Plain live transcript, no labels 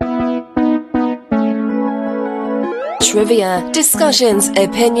trivia, discussions,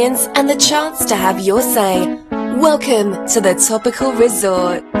 opinions, and the chance to have your say. Welcome to the Topical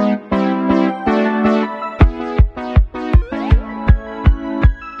Resort.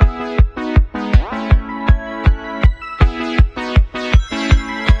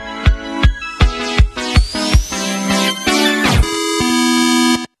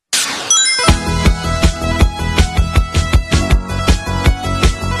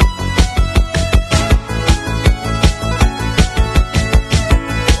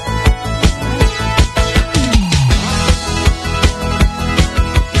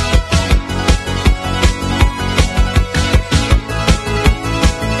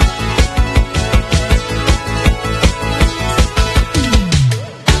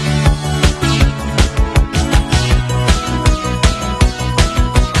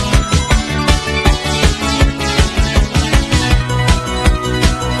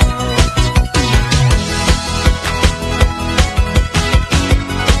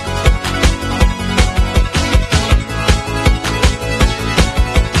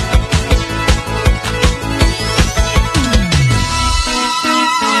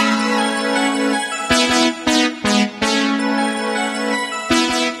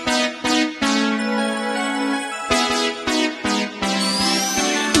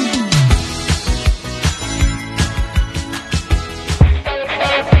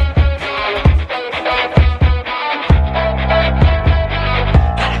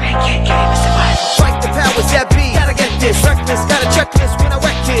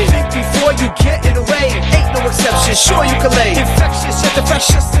 Sure you can lay infectious, yet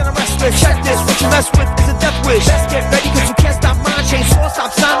infectious, and I'm restless. Check this, what you mess with is a death wish. Let's get ready, cause you can't stop mine. Chain saw,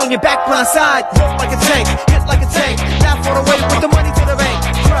 stop sign on your back, blind side. Roll like a tank, hit like a tank. Laugh all the way with the money to the bank.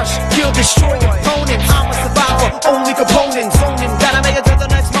 Crush, kill, destroy your opponent. I'm a survivor, only component. Zoning, gotta make it to the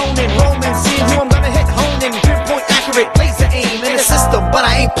next moment. Roman, seeing who I'm gonna hit, honing. Pinpoint accurate, laser aim in the system, but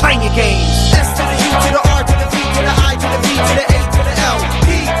I ain't playing your games. S to the U to the R to the V to the I to the V to the A to the L.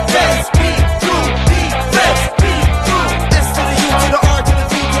 Defense, B through, defense, B. To the R to the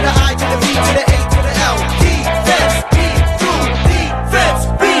V to the I to the V to the A to the L. Defense, beat through, defense,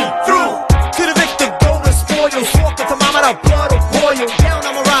 beat through. To the victor, go to spoils. Walk the thermometer, blood will boil. Down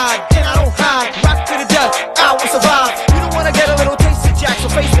I'ma ride, and I don't hide. Rock to the death, I will survive. You don't wanna get a little taste of Jack, so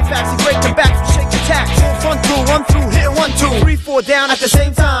face the facts and break the back, so shake the tax. Run through, hit 1, 2, 3, 4 down at the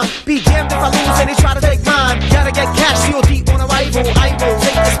same time. Be damned if I lose and they try to take mine. Gotta get cash, seal deep on arrival. I will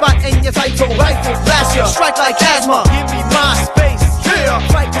take the spot in your title. Rifle, blast ya, strike like asthma. Give me my space. Yeah,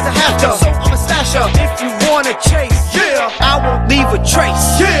 fight cause I have to, so I'm a slasher. If you wanna chase, yeah, I won't leave a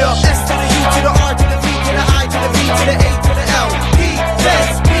trace. Yeah, S to the U to the R to the V to the I to the V to the A to the L.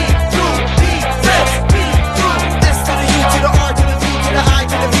 Defense, beat through, defense, beat through. S to the U to the R to the V to the I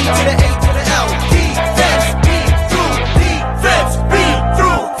to the V to the A to the L. Defense, beat through, defense, beat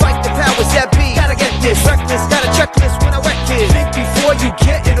through. Fight the powers that be, gotta get this. Reckless, got a checklist when I wreck it. Think before you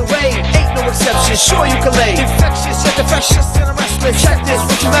get in the way, ain't no exception, sure you can lay. Infectious, yet infectious, and I'm restless. Check this,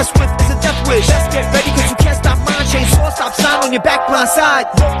 what you mess with is a death wish. Let's get ready, cause you can't stop mine. Chain saw, stop sign on your back, blind side.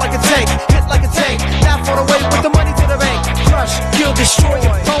 Roll like a tank, hit like a tank. Laugh all the way with the money to the bank. Crush, kill, destroy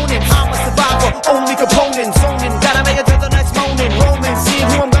your opponent. I'm a survivor, only component. Zoning, gotta make it to the next moment. Roman, seeing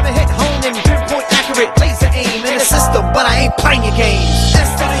who I'm gonna hit, honing. Pinpoint accurate, laser aim in the system, but I ain't playing your games.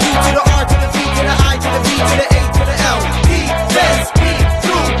 S to the U to the R to the V to the I to the V to the A to the L. Defense, beat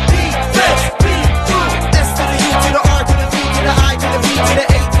through, defense, beat through. S to the U to the R to the V to the I to the V to the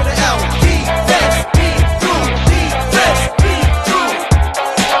A to the L. Defense, beat through, defense, beat through.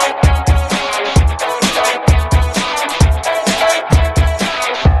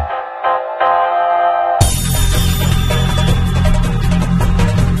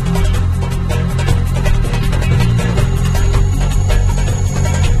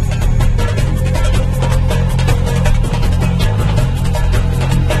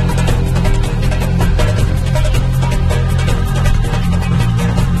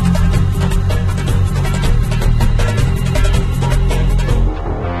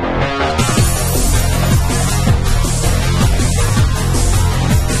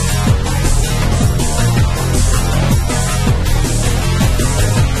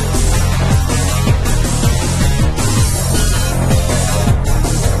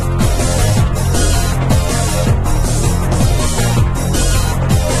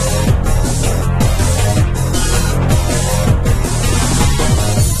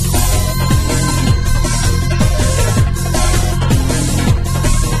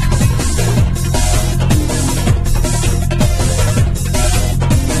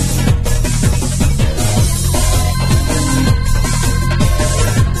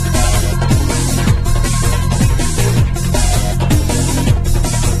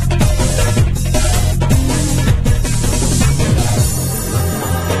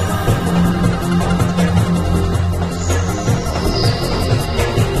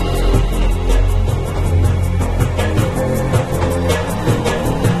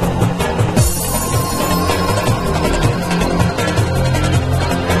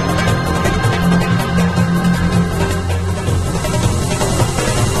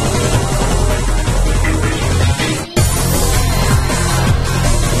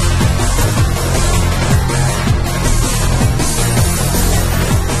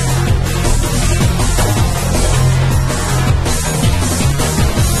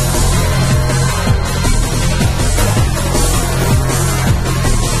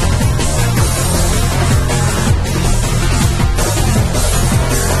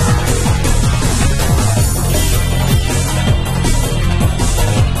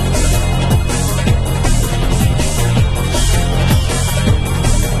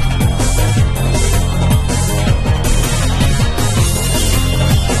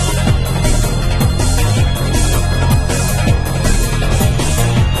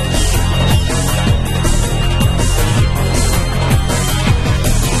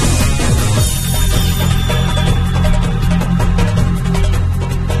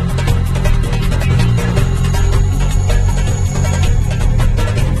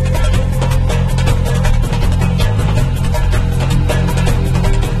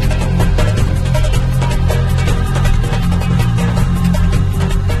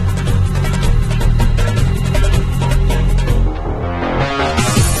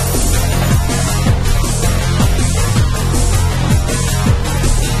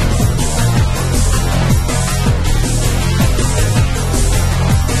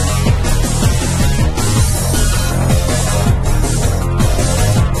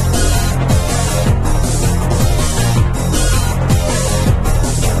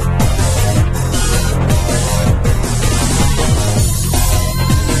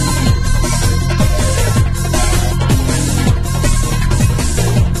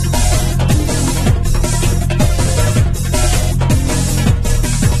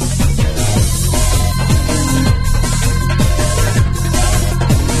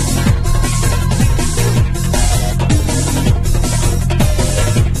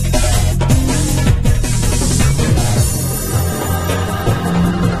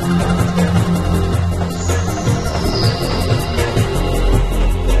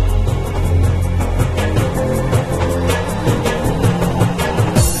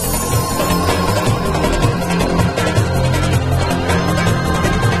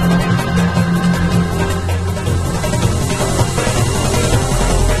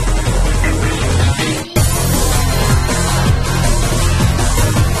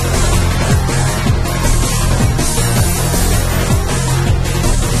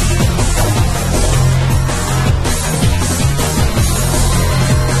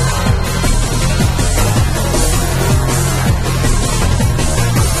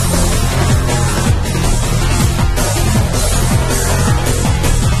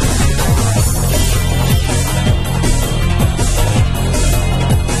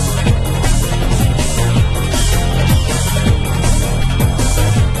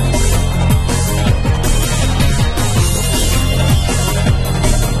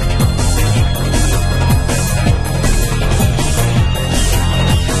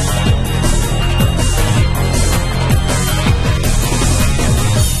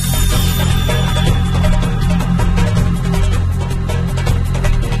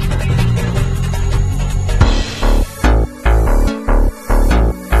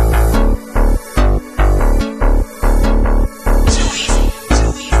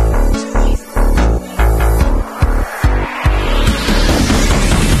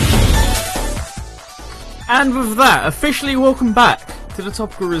 And with that, officially welcome back to the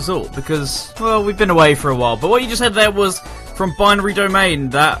Topical Resort, because, well, we've been away for a while. But what you just heard there was from Binary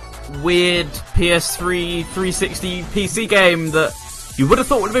Domain, that weird PS3 360 PC game that you would have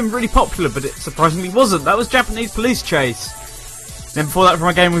thought would have been really popular, but it surprisingly wasn't. That was Japanese Police Chase. Then before that, from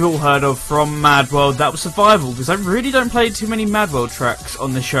a game we've all heard of from Mad World, that was Survival, because I really don't play too many Mad World tracks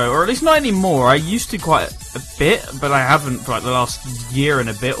on the show, or at least not anymore. I used to quite a bit, but I haven't for like the last year and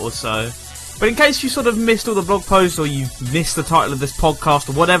a bit or so. But in case you sort of missed all the blog posts, or you missed the title of this podcast,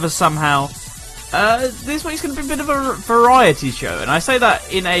 or whatever somehow, this week's going to be a bit of a variety show, and I say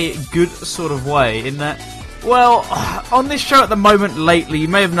that in a good sort of way, in that, well, on this show at the moment lately, you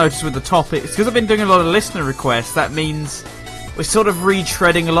may have noticed with the topics, because I've been doing a lot of listener requests, that means we're sort of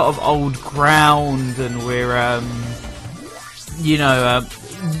retreading a lot of old ground, and we're,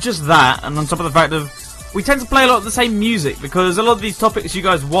 just that, and on top of the fact of, we tend to play a lot of the same music, because a lot of these topics you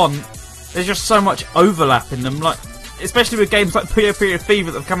guys want, there's just so much overlap in them, like, especially with games like Puyo Puyo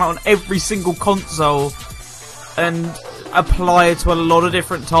Fever that have come out on every single console, and apply to a lot of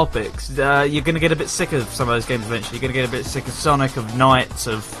different topics. You're going to get a bit sick of some of those games eventually. You're going to get a bit sick of Sonic, of Knights,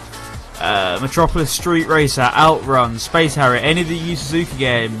 of Metropolis Street Racer, Outrun, Space Harrier, any of the Yu Suzuki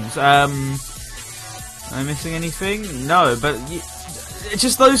games. Am I missing anything? No, but it's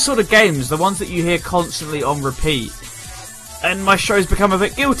just those sort of games, the ones that you hear constantly on repeat. And my show's become a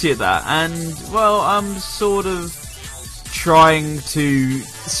bit guilty of that, and, well, I'm sort of trying to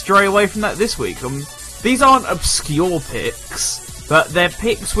stray away from that this week. These aren't obscure picks, but they're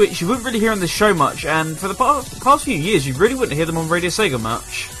picks which you wouldn't really hear on the show much, and for the past few years you really wouldn't hear them on Radio Sega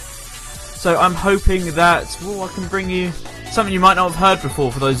much. So I'm hoping that, well, I can bring you something you might not have heard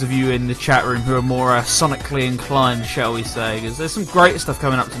before for those of you in the chat room who are more sonically inclined, shall we say, because there's some great stuff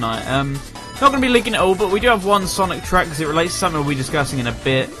coming up tonight. Not going to be linking it all, but we do have one Sonic track because it relates to something we'll be discussing in a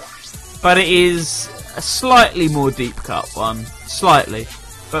bit, but it is a slightly more deep cut one, slightly.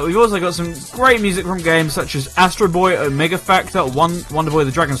 But we've also got some great music from games such as Astro Boy, Omega Factor, Wonder Boy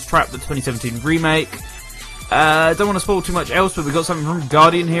The Dragon's Trap, the 2017 remake. Don't want to spoil too much else, but we've got something from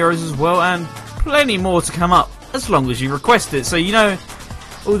Guardian Heroes as well, and plenty more to come up, as long as you request it. So, you know,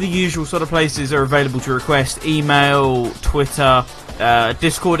 all the usual sort of places are available to request: email, Twitter,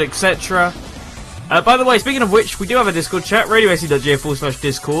 Discord, etc. By the way, speaking of which, we do have a Discord chat,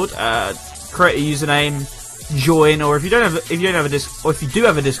 radioac.j/Discord. Create a username, join, or if you do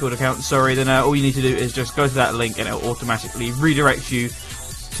have a Discord account, sorry, then all you need to do is just go to that link and it'll automatically redirect you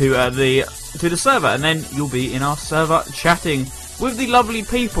to the server, and then you'll be in our server chatting with the lovely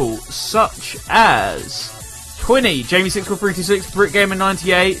people such as Twinny, Jamie64326,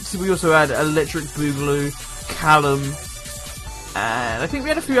 BrickGamer98. We also had Electric Boogaloo, Callum, and I think we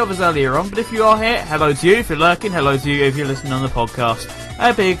had a few others earlier on, but if you are here, hello to you. If you're lurking, hello to you. If you're listening on the podcast,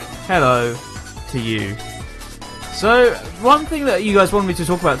 a big hello to you. So, one thing that you guys wanted me to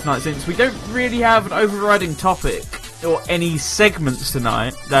talk about tonight, since we don't really have an overriding topic or any segments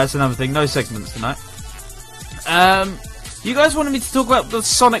tonight, that's another thing, no segments tonight. You guys wanted me to talk about the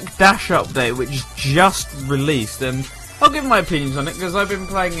Sonic Dash update, which just released, and I'll give my opinions on it, because I've been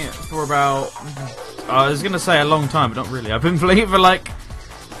playing it for about, I was going to say a long time, but not really. I've been playing it for like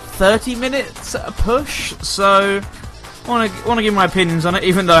 30 minutes at a push, so I want to give my opinions on it,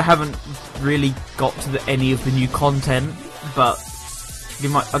 even though I haven't really got to any of the new content, but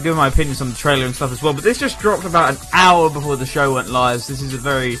I'll give my opinions on the trailer and stuff as well. But this just dropped about an hour before the show went live, so this is a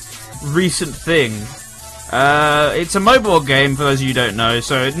very recent thing. It's a mobile game, for those of you who don't know,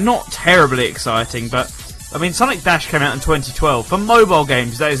 so not terribly exciting, but I mean, Sonic Dash came out in 2012. For mobile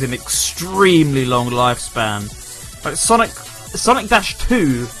games, that is an extremely long lifespan. Like Sonic Dash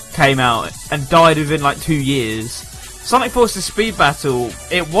 2 came out and died within like 2 years. Sonic Forces Speed Battle,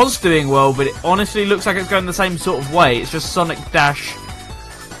 it was doing well, but it honestly looks like it's going the same sort of way. It's just Sonic Dash,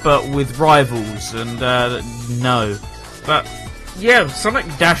 but with rivals, and no. But yeah, Sonic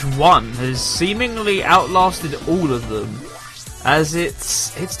Dash 1 has seemingly outlasted all of them, as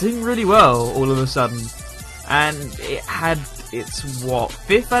it's doing really well all of a sudden. And it had its,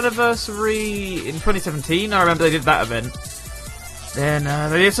 5th anniversary in 2017? I remember they did that event. Then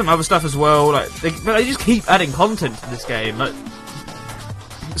they did some other stuff as well, but they just keep adding content to this game.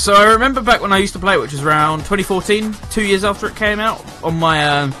 So I remember back when I used to play it, which was around 2014, 2 years after it came out, on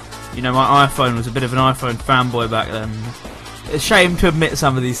my, my iPhone. Was a bit of an iPhone fanboy back then. It's a shame to admit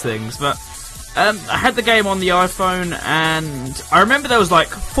some of these things, but I had the game on the iPhone, and I remember there was like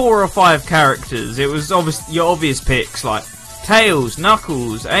 4 or 5 characters. It was your obvious picks, like Tails,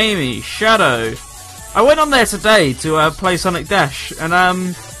 Knuckles, Amy, Shadow. I went on there today to play Sonic Dash, and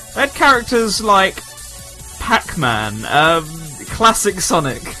they had characters like Pac-Man, Classic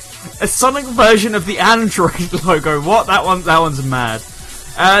Sonic, A Sonic version of the Android logo. What? That one's mad.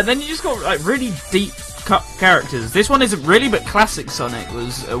 Then you just got like really deep cut characters. This one isn't really, but classic Sonic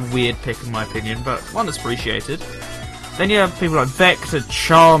was a weird pick in my opinion, but one that's appreciated. Then you have people like Vector,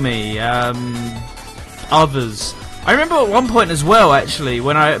 Charmy, others. I remember at one point as well, actually,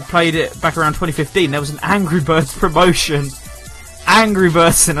 when I played it back around 2015, there was an Angry Birds promotion. Angry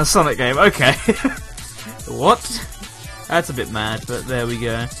Birds in a Sonic game. Okay. What? That's a bit mad, but there we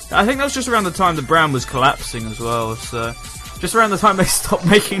go. I think that was just around the time the brand was collapsing as well, so... Just around the time they stopped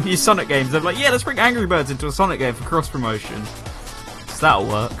making new Sonic games, they're like, yeah, let's bring Angry Birds into a Sonic game for cross-promotion. So that'll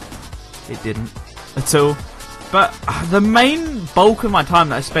work. It didn't. At all. But the main bulk of my time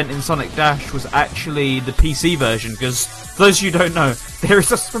that I spent in Sonic Dash was actually the PC version, because, for those of you who don't know, there is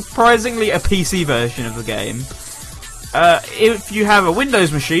surprisingly a PC version of the game. If you have a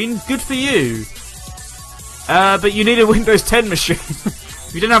Windows machine, good for you. But you need a Windows 10 machine.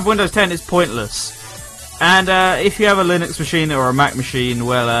 If you don't have Windows 10, it's pointless. And if you have a Linux machine or a Mac machine,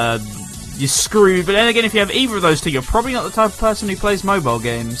 well, you're screwed. But then again, if you have either of those two, you're probably not the type of person who plays mobile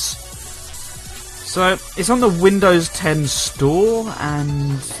games. So it's on the Windows 10 store,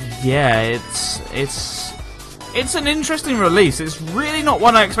 and yeah, it's an interesting release. It's really not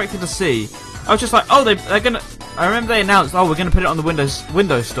one I expected to see. I was just like, oh, they're gonna. I remember they announced, oh, we're gonna put it on the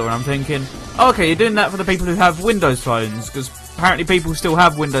Windows store, and I'm thinking, oh, okay, you're doing that for the people who have Windows phones, because apparently people still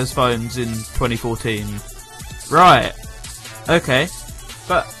have Windows phones in 2014. Right. Okay.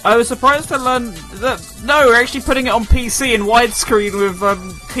 But I was surprised to learn that, no, we're actually putting it on PC in widescreen with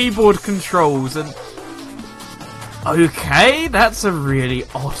keyboard controls, and... Okay, that's a really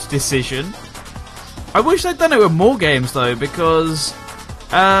odd decision. I wish they'd done it with more games, though, because...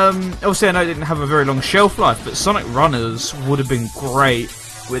 obviously I know it didn't have a very long shelf life, but Sonic Runners would have been great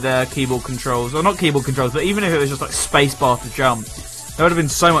with keyboard controls. Or not keyboard controls, but even if it was just like spacebar to jump. That would have been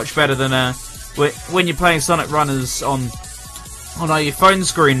so much better than when you're playing Sonic Runners on your phone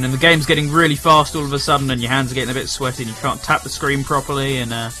screen and the game's getting really fast all of a sudden and your hands are getting a bit sweaty and you can't tap the screen properly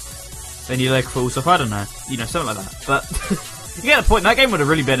and then your leg falls off. I don't know. You know, something like that. But you get the point. That game would have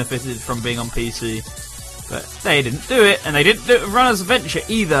really benefited from being on PC. But they didn't do it, and they didn't do it with Runner's Adventure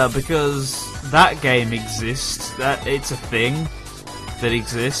either, because that game exists. That it's a thing that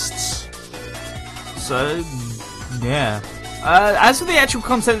exists. So, yeah. As for the actual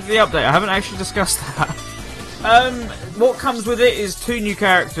content of the update, I haven't actually discussed that. What comes with it is 2 new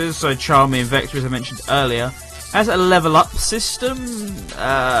characters, so Charmy and Vector, as I mentioned earlier. It has a level up system. It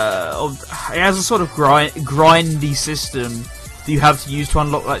has a sort of grindy system that you have to use to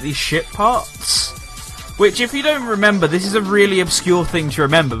unlock like these ship parts. Which, if you don't remember, this is a really obscure thing to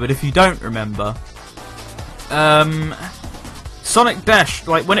remember, but if you don't remember, Sonic Dash,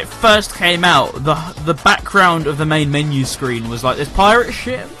 like, when it first came out, the background of the main menu screen was like this pirate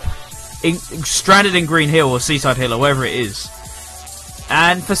ship stranded in Green Hill or Seaside Hill or wherever it is.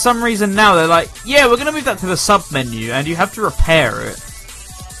 And for some reason now they're like, yeah, we're going to move that to the sub-menu and you have to repair it.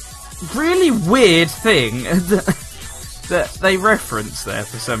 Really weird thing that they reference there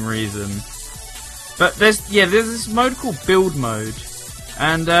for some reason. But there's this mode called Build Mode,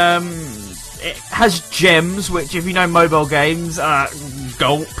 and it has gems, which if you know mobile games,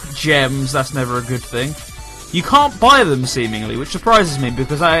 gulp, gems, that's never a good thing. You can't buy them seemingly, which surprises me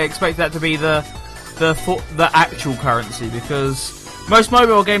because I expect that to be the actual currency, because most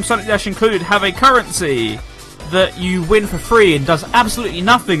mobile games, Sonic Dash included, have a currency that you win for free and does absolutely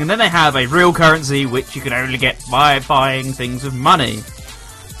nothing, and then they have a real currency which you can only get by buying things with money.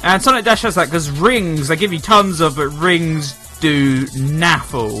 And Sonic Dash has that because rings, they give you tons of, but rings do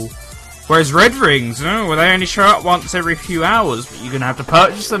naffle. Whereas red rings, oh, well, they only show up once every few hours, but you're going to have to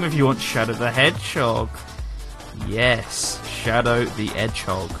purchase them if you want Shadow the Hedgehog. Yes, Shadow the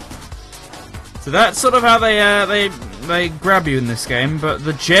Hedgehog. So that's sort of how they grab you in this game, but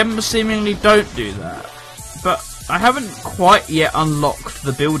the gems seemingly don't do that. But I haven't quite yet unlocked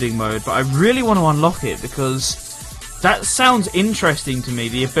the building mode, but I really want to unlock it because that sounds interesting to me,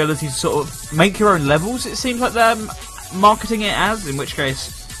 the ability to sort of make your own levels, it seems like they're marketing it as, in which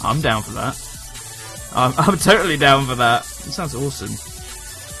case, I'm down for that. I'm totally down for that. It sounds awesome.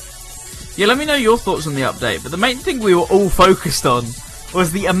 Yeah, let me know your thoughts on the update, but the main thing we were all focused on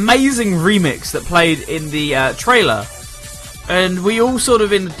was the amazing remix that played in the trailer. And we all sort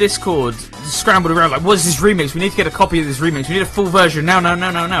of in the Discord scrambled around like, what is this remix? We need to get a copy of this remix. We need a full version now, blah,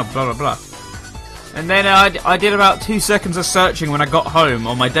 blah, blah. And then I did about 2 seconds of searching when I got home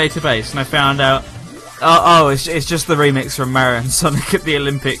on my database, and I found out, it's just the remix from Mario and Sonic at the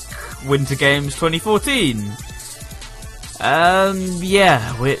Olympic Winter Games 2014.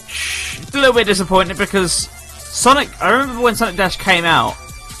 Yeah, which is a little bit disappointing because I remember when Sonic Dash came out,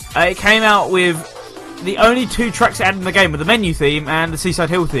 It came out with the only 2 tracks it had in the game were the menu theme and the Seaside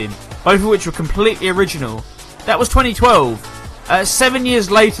Hill theme, both of which were completely original. That was 2012. 7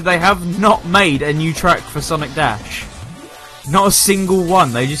 years later, they have not made a new track for Sonic Dash. Not a single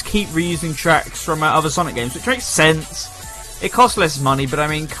one. They just keep reusing tracks from other Sonic games, which makes sense. It costs less money, but I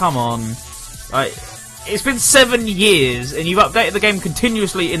mean, come on. Like, it's been 7 years, and you've updated the game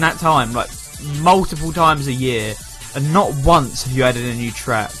continuously in that time, like multiple times a year, and not once have you added a new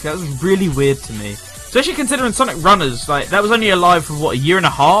track. That was really weird to me. Especially considering Sonic Runners, like, that was only alive for, what, a year and a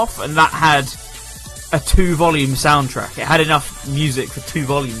half, and that had a 2-volume soundtrack. It had enough music for 2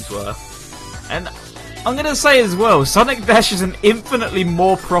 volumes worth. And I'm going to say as well, Sonic Dash is an infinitely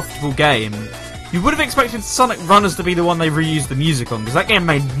more profitable game. You would have expected Sonic Runners to be the one they reused the music on, because that game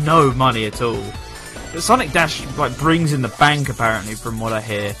made no money at all. But Sonic Dash, like, brings in the bank, apparently, from what I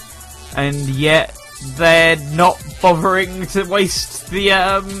hear. And yet, they're not bothering to waste the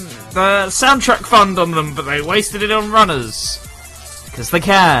soundtrack fund on them, but they wasted it on Runners. Because they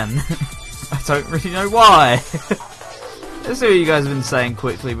can. I don't really know why. Let's see what you guys have been saying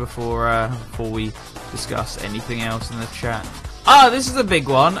quickly before we discuss anything else in the chat. This is a big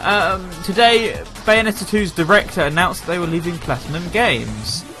one. Today, Bayonetta 2's director announced that they were leaving Platinum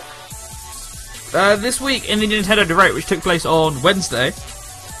Games. This week in the Nintendo Direct, which took place on Wednesday,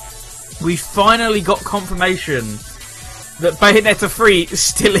 we finally got confirmation that Bayonetta 3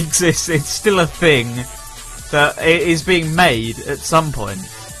 still exists. It's still a thing that it is being made at some point.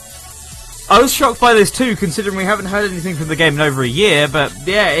 I was shocked by this too, considering we haven't heard anything from the game in over a year, but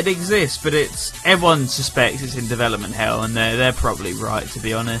yeah, it exists, but everyone suspects it's in development hell, and they're probably right, to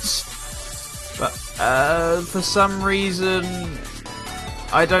be honest. But for some reason,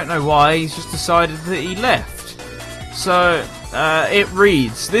 I don't know why, he's just decided that he left. So, it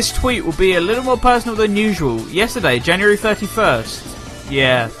reads, this tweet will be a little more personal than usual. Yesterday, January 31st.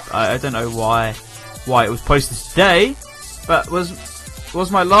 Yeah, I don't know why it was posted today, but was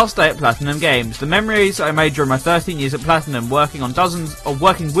my last day at Platinum Games. The memories I made during my 13 years at Platinum, working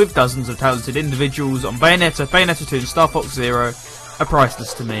with dozens of talented individuals on Bayonetta, Bayonetta 2 and Star Fox Zero, are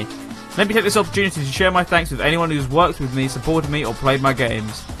priceless to me. Let me take this opportunity to share my thanks with anyone who's worked with me, supported me, or played my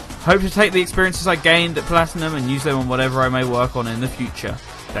games. Hope to take the experiences I gained at Platinum and use them on whatever I may work on in the future.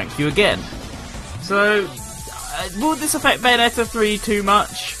 Thank you again. So, will this affect Bayonetta 3 too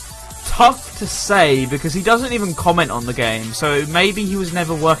much? Tough to say, because he doesn't even comment on the game, so maybe he was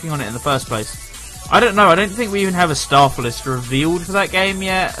never working on it in the first place. I don't know, I don't think we even have a staff list revealed for that game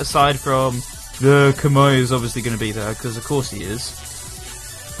yet, aside from Kamui is obviously going to be there, because of course he is.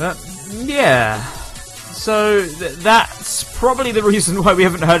 But, yeah. So, that's probably the reason why we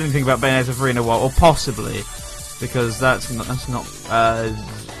haven't heard anything about Bayonetta 3 in a while, or possibly, because that's not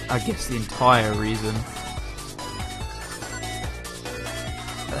I guess, the entire reason.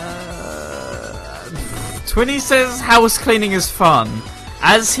 Twinny says house cleaning is fun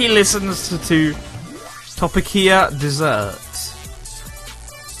as he listens to Topikia Dessert.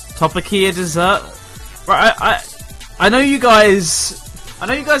 Topikia Dessert? Right, I know you guys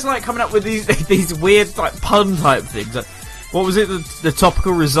like coming up with these weird like pun type things. Like, what was it? The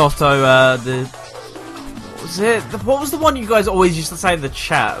topical risotto. What was it? What was the one you guys always used to say in the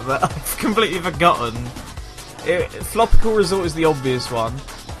chat? But I've completely forgotten. Flopical risotto is the obvious one.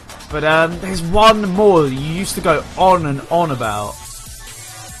 But there's one more that you used to go on and on about.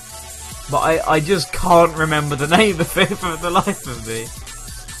 But I just can't remember the name of it for the life of me.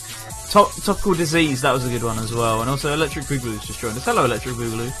 Topical Disease, that was a good one as well. And also Electric Boogaloo's just joined us. Hello, Electric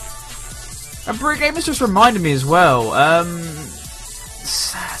Boogaloo. And Brit Gamers just reminded me as well.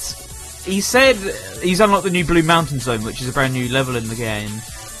 He said he's unlocked the new Blue Mountain Zone, which is a brand new level in the game.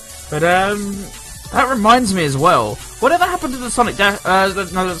 But that reminds me as well. Whatever happened to the Sonic Dash?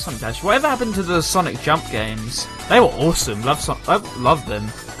 No, Sonic Dash. Whatever happened to the Sonic Jump games? They were awesome. I loved them.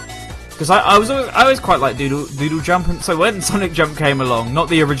 Because I always quite liked Doodle Jump. And so when Sonic Jump came along, not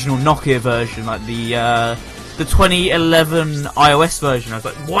the original Nokia version, like the 2011 iOS version, I was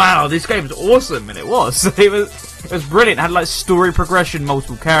like, wow, this game is awesome, and it was. It was brilliant. It had like story progression,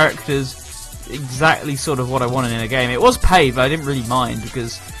 multiple characters, exactly sort of what I wanted in a game. It was paid, but I didn't really mind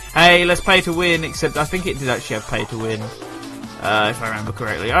because, hey, let's pay to win. Except I think it did actually have pay to win, if I remember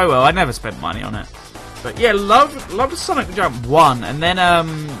correctly. Oh well, I never spent money on it. But yeah, loved Sonic Jump 1, and then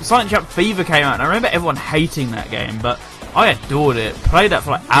Sonic Jump Fever came out, and I remember everyone hating that game, but I adored it. Played that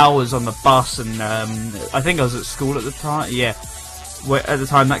for like hours on the bus, and I think I was at school at the time. Yeah, at the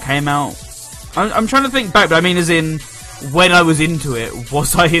time that came out. I'm trying to think back, but I mean as in, when I was into it,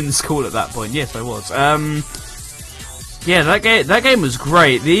 was I in school at that point? Yes, I was. Yeah, that game was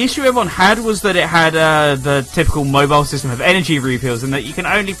great. The issue everyone had was that it had the typical mobile system of energy refills, and that you can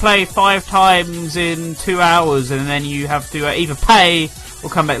only play 5 times in 2 hours, and then you have to either pay or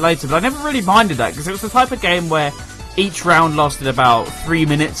come back later. But I never really minded that, because it was the type of game where each round lasted about 3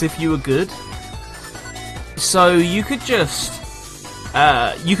 minutes if you were good. So you could just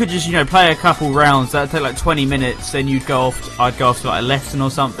play a couple rounds. That'd take like 20 minutes. Then I'd go off to like a lesson or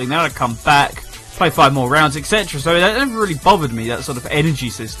something. Then I'd come back, play 5 more rounds, etc. So that never really bothered me, that sort of energy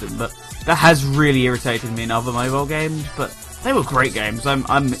system. But that has really irritated me in other mobile games. But they were great games.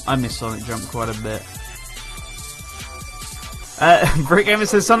 I miss Sonic Jump quite a bit. Brick Gamer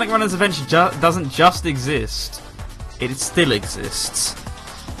says Sonic Runners Adventure doesn't just exist; it still exists.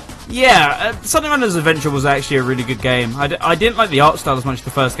 Yeah, Sonic Runners Adventure was actually a really good game. I didn't like the art style as much as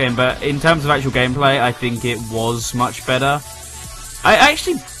the first game, but in terms of actual gameplay, I think it was much better. I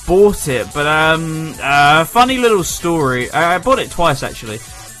actually bought it, but funny little story. I bought it twice actually.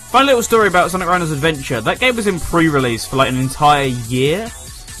 Funny little story about Sonic Runners Adventure. That game was in pre-release for like an entire year,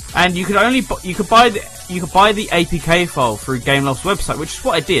 and you could buy the APK file through Gameloft's website, which is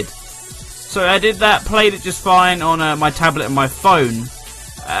what I did. So I did that, played it just fine on my tablet and my phone.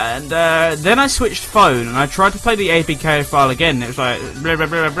 And then I switched phone and I tried to play the APK file again. It was like blah blah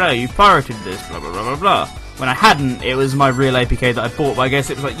blah blah. You pirated this, blah blah blah blah blah. When I hadn't, it was my real APK that I bought. But I guess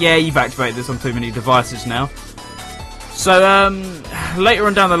it was like, yeah, you've activated this on too many devices now. So later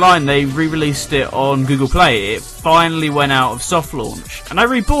on down the line, they re-released it on Google Play. It finally went out of soft launch, and I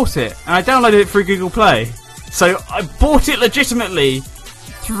rebought it and I downloaded it through Google Play. So I bought it legitimately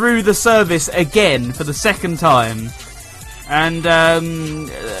through the service again for the second time. And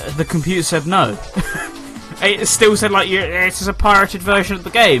the computer said no. It still said like it's a pirated version of the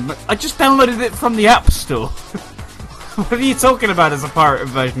game. I just downloaded it from the App Store. What are you talking about as a pirated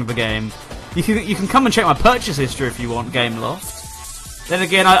version of the game? You can come and check my purchase history if you want, Gameloft. Then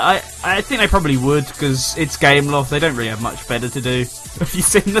again, I think they probably would, because it's Gameloft. They don't really have much better to do. Have you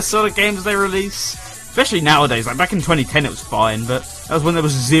seen the sort of games they release? Especially nowadays. Like back in 2010, it was fine, but that was when there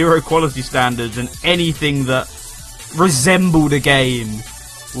was zero quality standards, and anything that resembled a game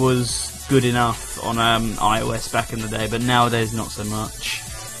was good enough on iOS back in the day, but nowadays not so much.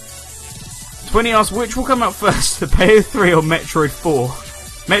 20 asks, which will come out first, the Bayonetta 3 or Metroid 4?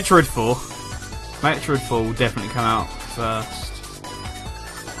 Metroid 4. Metroid 4 will definitely come out first.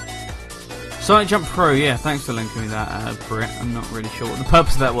 Sonic Jump Pro, yeah, thanks for linking me that, Britt. I'm not really sure what the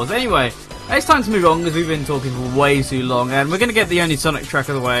purpose of that was. Anyway, it's time to move on because we've been talking for way too long, and we're going to get the only Sonic track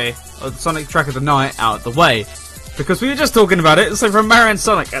of the way, or the Sonic track of the night out of the way. Because we were just talking about it. So from Mario and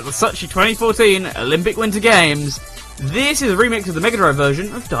Sonic at the Sochi 2014 Olympic Winter Games, this is a remix of the Mega Drive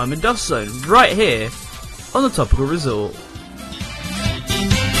version of Diamond Dust Zone, right here on the Topical Resort.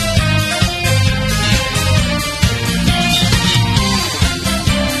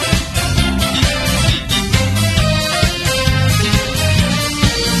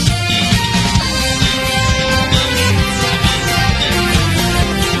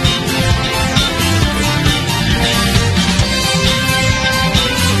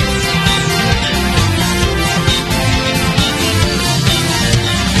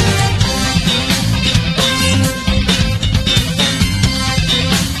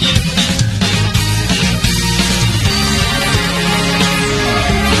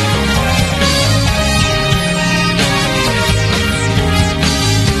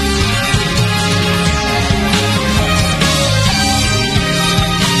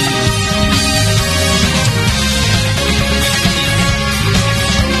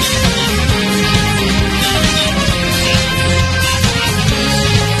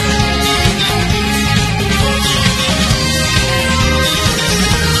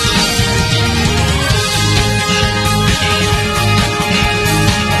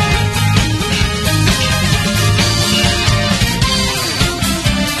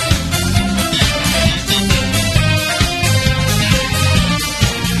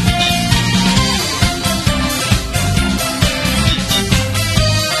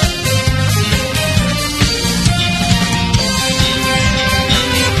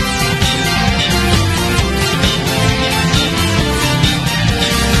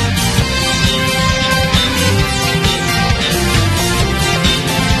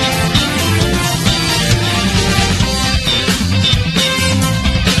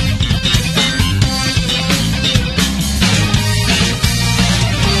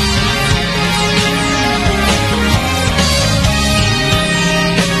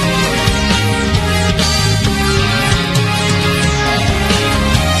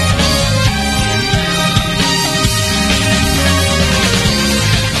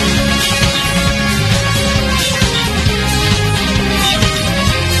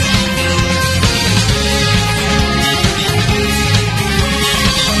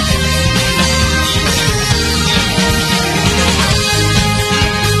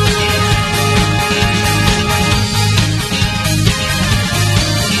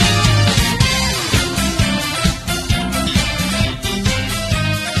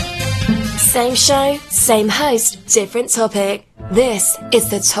 Same show, same host, different topic. This is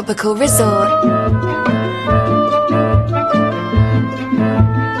the Topical Resort.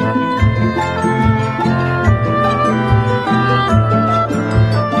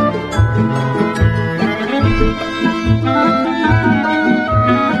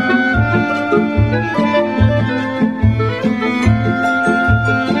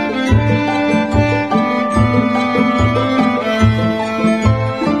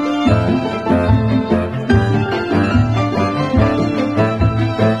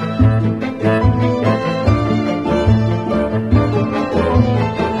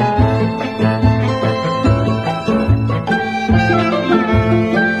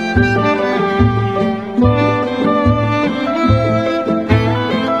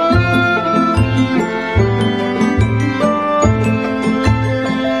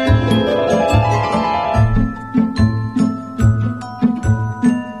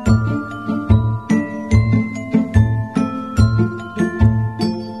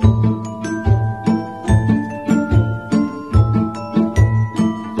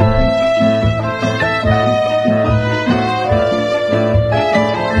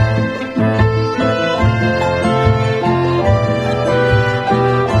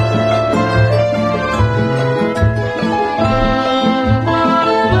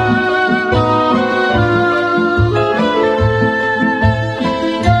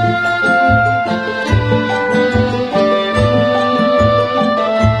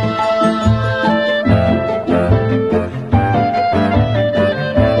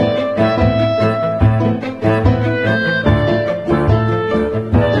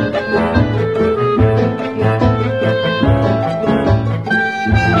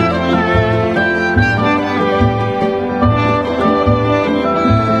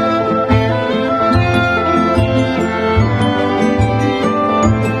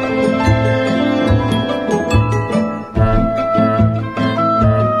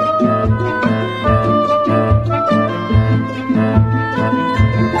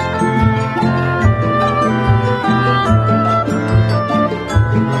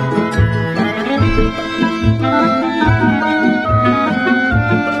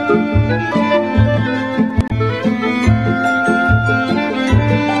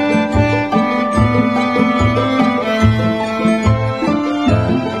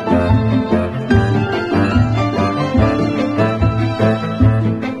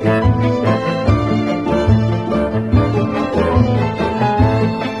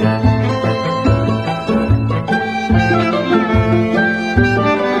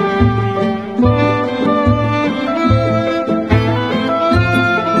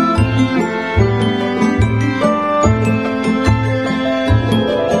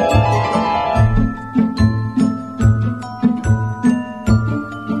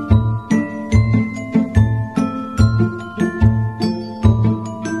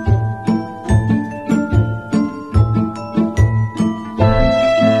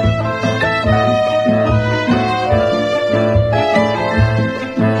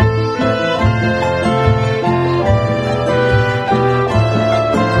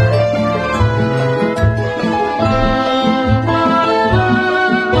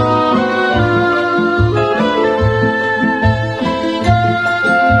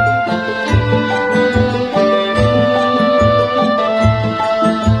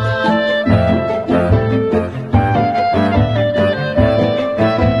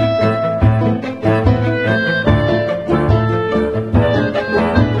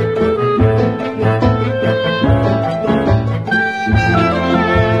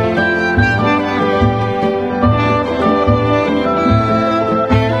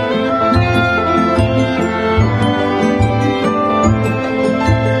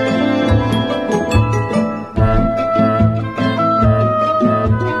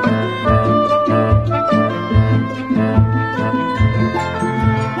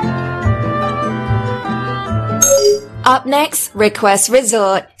 Up next, Request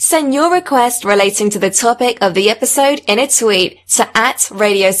Resort. Send your request relating to the topic of the episode in a tweet to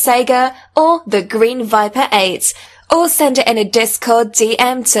 @RadioSega or the Green Viper 8. Or send it in a Discord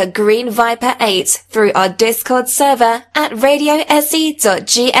DM to Green Viper 8 through our Discord server at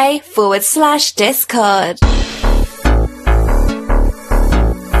radiose.ga/Discord.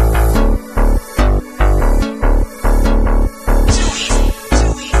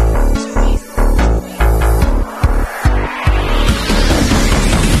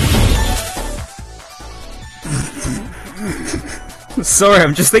 Sorry,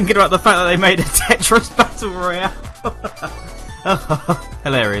 I'm just thinking about the fact that they made a Tetris Battle Royale.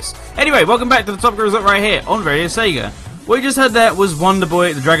 Hilarious. Anyway, welcome back to the Topical Resort right here on Radio Sega. What you just heard there was Wonder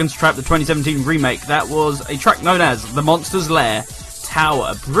Boy, The Dragon's Trap, the 2017 remake. That was a track known as The Monster's Lair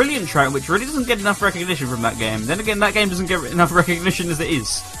Tower. A brilliant track which really doesn't get enough recognition from that game. Then again, that game doesn't get enough recognition as it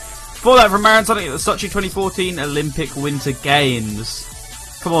is. Before that, from Marin Sonic, the Sochi 2014 Olympic Winter Games.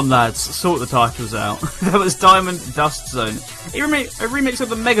 Come on, lads, sort the titles out. That was Diamond Dust Zone. A remix of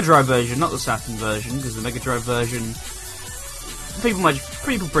the Mega Drive version, not the Saturn version, because the Mega Drive version,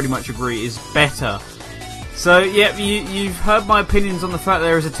 people pretty much agree, is better. So, yeah, you've heard my opinions on the fact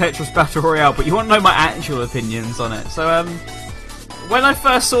there is a Tetris Battle Royale, but you want to know my actual opinions on it. So, when I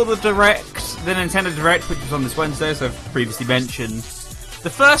first saw the Nintendo Direct, which was on this Wednesday, as I've previously mentioned, the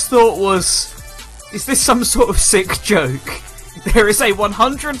first thought was, is this some sort of sick joke? There is a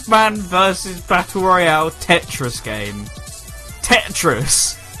 100-man versus Battle Royale Tetris game.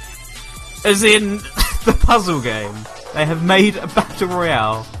 Tetris. As in, the puzzle game. They have made a Battle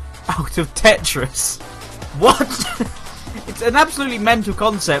Royale out of Tetris. What? It's an absolutely mental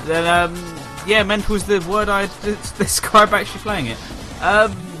concept, and, yeah, mental is the word I'd describe actually playing it.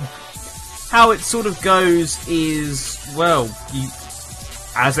 How it sort of goes is, well,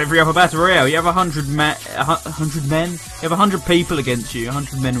 as every other Battle Royale, you have 100 men, you have 100 people against you,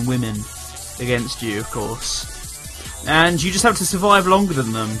 100 men and women against you, of course. And you just have to survive longer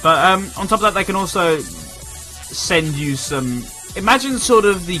than them. But on top of that, they can also send you some... Imagine sort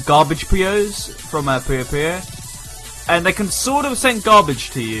of the garbage POs from Puyo Puyo. And they can sort of send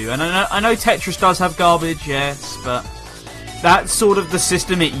garbage to you. And I know Tetris does have garbage, yes, but that's sort of the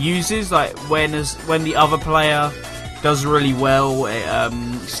system it uses. Like, when the other player does really well, it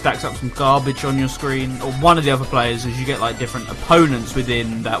stacks up some garbage on your screen, or one of the other players, as you get like different opponents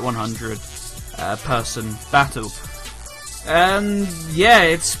within that 100 person battle. And yeah,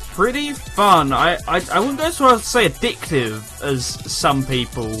 it's pretty fun. I wouldn't go so far as to say addictive, as some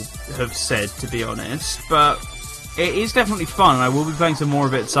people have said, to be honest, but it is definitely fun, and I will be playing some more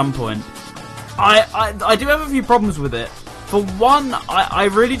of it at some point. I do have a few problems with it. For one, I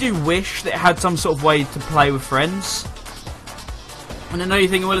really do wish that it had some sort of way to play with friends. And I know you're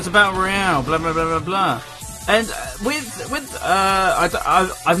thinking, well, it's about Royale, blah blah blah blah blah. And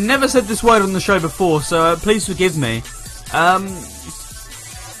I've never said this word on the show before, so please forgive me. I'm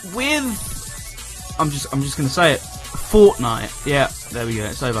just gonna say it. Fortnite. Yeah, there we go.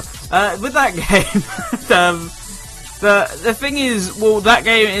 It's over. With that game, the thing is, well, that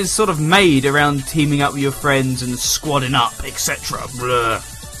game is sort of made around teaming up with your friends and squadding up, etc.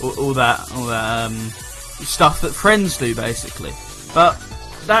 All that stuff that friends do, basically. But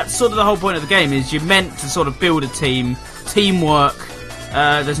that's sort of the whole point of the game, is you're meant to sort of build a team, teamwork.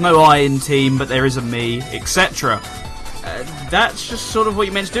 There's no I in team, but there is a me, etc. That's just sort of what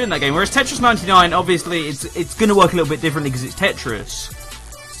you're meant to do in that game. Whereas Tetris 99, obviously, it's going to work a little bit differently because it's Tetris.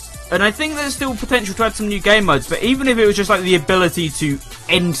 And I think there's still potential to add some new game modes, but even if it was just like the ability to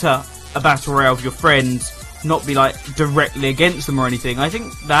enter a battle royale with your friends, not be like directly against them or anything, I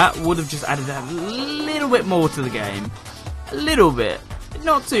think that would have just added a little bit more to the game. A little bit.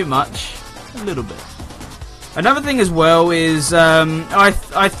 Not too much. A little bit. Another thing as well is, I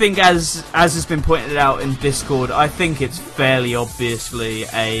think as has been pointed out in Discord, I think it's fairly obviously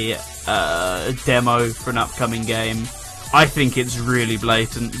a demo for an upcoming game. I think it's really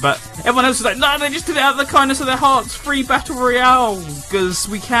blatant, but everyone else is like, no, they just did it out of the kindness of their hearts, free Battle Royale, because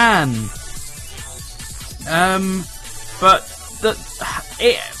we can. But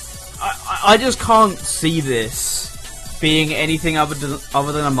I just can't see this being anything other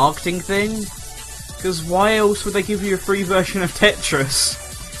than a marketing thing. Because why else would they give you a free version of Tetris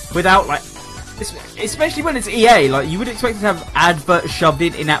without, like, especially when it's EA, like, you would expect to have adverts shoved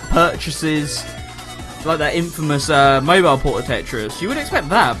in-app purchases, like that infamous mobile port of Tetris. You would expect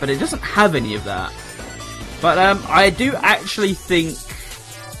that, but it doesn't have any of that. But I do actually think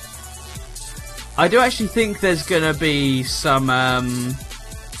there's gonna be some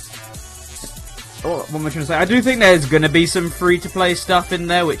what am I trying to say? I do think there's going to be some free-to-play stuff in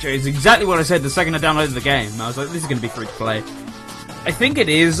there, which is exactly what I said the second I downloaded the game. I was like, this is going to be free-to-play. I think it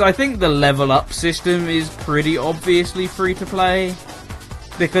is. I think the level-up system is pretty obviously free-to-play.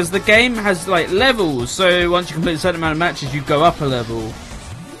 Because the game has, like, levels, so once you complete a certain amount of matches, you go up a level.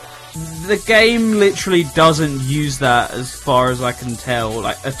 The game literally doesn't use that, as far as I can tell,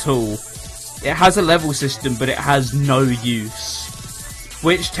 like, at all. It has a level system, but it has no use.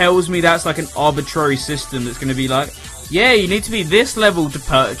 Which tells me that's like an arbitrary system that's going to be like, yeah, you need to be this level to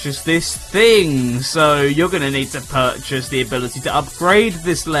purchase this thing, so you're going to need to purchase the ability to upgrade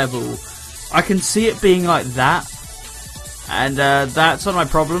this level. I can see it being like that, and that's not my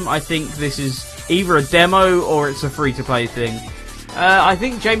problem. I think this is either a demo or it's a free-to-play thing. I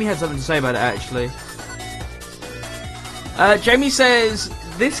think Jamie had something to say about it, actually. Jamie says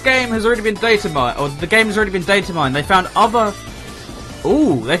this game has already been data mined, or the game has already been data mined. They found other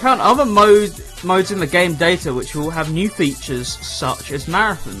modes in the game data which will have new features such as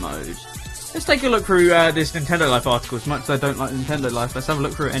marathon mode. Let's take a look through this Nintendo Life article. As much as I don't like Nintendo Life, let's have a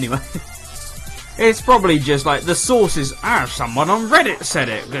look through it anyway. It's probably just like the source is, someone on Reddit said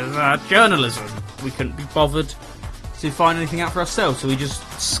it, because journalism. We couldn't be bothered to find anything out for ourselves, so we just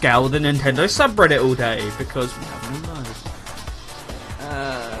scour the Nintendo subreddit all day, because we have no lives.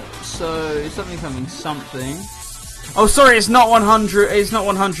 So, something. Oh, sorry, it's not 100, it's not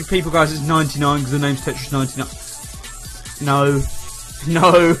 100 people, guys, it's 99, because the name's Tetris 99. No.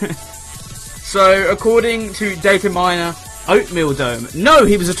 So, according to data miner Oatmeal Dome, no,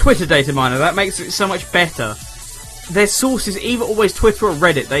 he was a Twitter data miner, that makes it so much better. Their source is either always Twitter or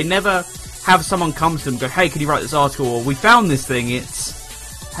Reddit. They never have someone come to them and go, hey, can you write this article, or we found this thing. It's,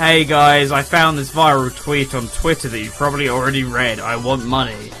 hey guys, I found this viral tweet on Twitter that you've probably already read, I want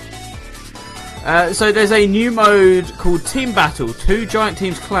money. So there's a new mode called Team Battle. 2 giant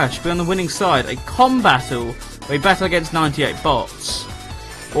teams clash, be on the winning side. A com battle, where you battle against 98 bots.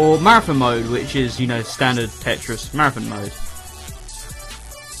 Or marathon mode, which is, you know, standard Tetris marathon mode.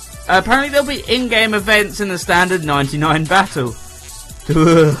 Apparently there'll be in-game events in the standard 99 battle.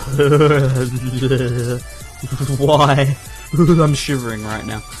 Why? I'm shivering right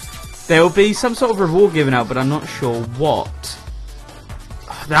now. There will be some sort of reward given out, but I'm not sure what.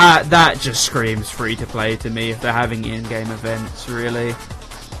 That just screams free to play to me if they're having in-game events, really.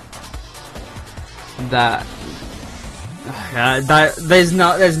 There's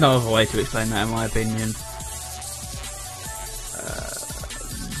no other way to explain that, in my opinion.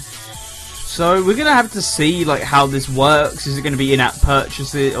 So we're gonna have to see like how this works. Is it gonna be in-app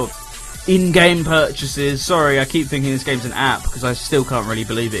purchases or in-game purchases? Sorry, I keep thinking this game's an app because I still can't really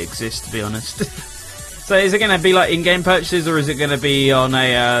believe it exists, to be honest. So is it gonna be like in-game purchases, or is it gonna be on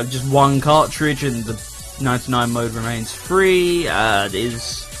a just one cartridge and the 99 mode remains free? I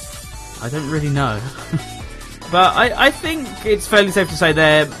don't really know. But I think it's fairly safe to say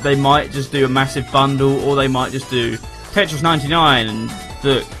they might just do a massive bundle, or they might just do Tetris 99 and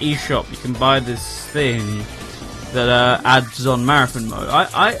the eShop. You can buy this thing that adds on marathon mode.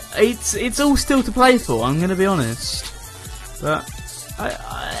 It's all still to play for, I'm gonna be honest. But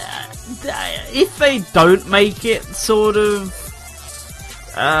if they don't make it sort of,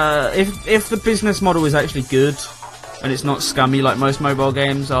 if the business model is actually good and it's not scummy like most mobile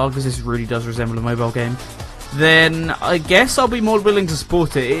games are, because this really does resemble a mobile game, then I guess I'll be more willing to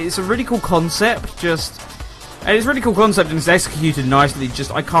support it. It's a really cool concept, and it's a really cool concept and it's executed nicely,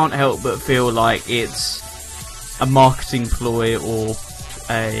 just I can't help but feel like it's a marketing ploy or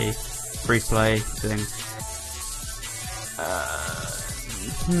a free-to-play thing.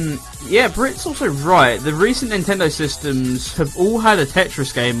 Yeah, Brit's also right. The recent Nintendo systems have all had a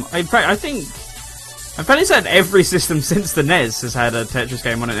Tetris game. In fact, I think I'm fairly certain every system since the NES has had a Tetris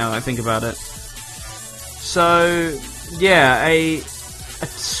game on it, now that I think about it. So, yeah, a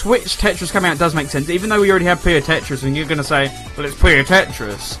Switch Tetris coming out does make sense, even though we already have Puyo Tetris, and you're going to say, well, it's Puyo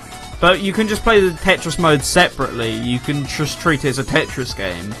Tetris. But you can just play the Tetris mode separately. You can just treat it as a Tetris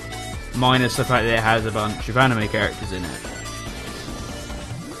game, minus the fact that it has a bunch of anime characters in it.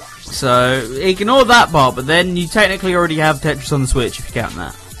 So, ignore that part, but then you technically already have Tetris on the Switch, if you count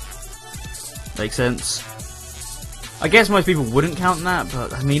that. Makes sense? I guess most people wouldn't count that,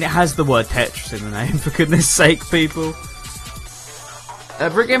 but I mean, it has the word Tetris in the name, for goodness sake, people.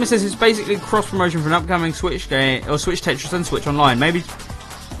 Brick Gamer says it's basically cross-promotion for an upcoming Switch game, or Switch Tetris and Switch Online. Maybe,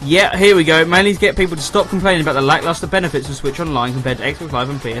 yeah, here we go. Mainly to get people to stop complaining about the lackluster benefits of Switch Online compared to Xbox Live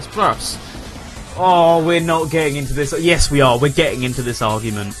and PS Plus. Oh, we're not getting into this. Yes, we are. We're getting into this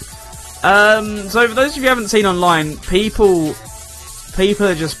argument. So for those of you who haven't seen online, people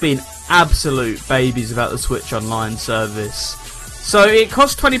are just being absolute babies about the Switch Online service. So it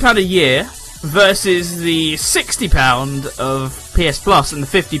costs £20 a year versus the £60 of PS Plus and the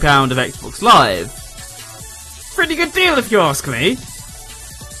 £50 of Xbox Live. Pretty good deal if you ask me.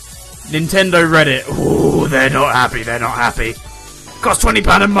 Nintendo Reddit, ooh, they're not happy, Costs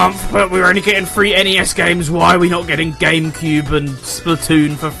 £20 a month, but we're only getting free NES games. Why are we not getting GameCube and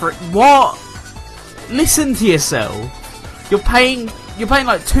Splatoon for free? What? Listen to yourself. You're paying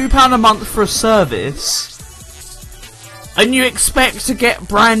like £2 a month for a service, and you expect to get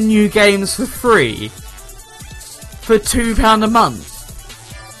brand new games for free for £2 a month.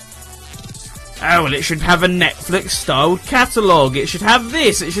 Oh, well, it should have a Netflix-styled catalogue. It should have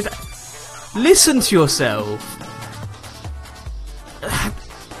this. It should. Listen to yourself.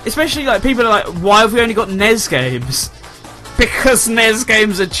 Especially like people are like, why have we only got NES games? Because NES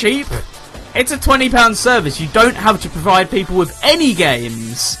games are cheap. It's a £20 service. You don't have to provide people with any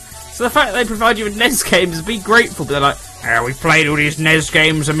games. So the fact that they provide you with NES games, be grateful. But they're like, we've played all these NES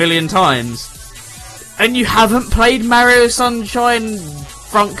games a million times. And you haven't played Mario Sunshine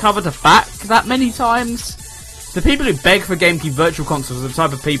front cover to back that many times? The people who beg for GameCube Virtual Consoles are the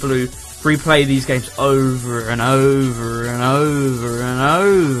type of people who replay these games over and over and over and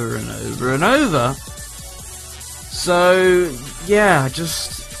over and over and over. So, yeah,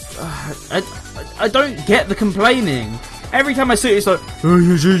 I don't get the complaining. Every time I see it, it's like, oh,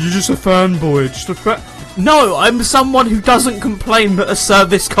 you're just a fanboy, No, I'm someone who doesn't complain that a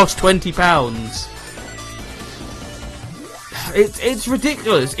service costs £20. It's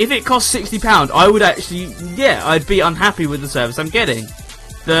ridiculous. If it costs £60, I would actually, I'd be unhappy with the service I'm getting.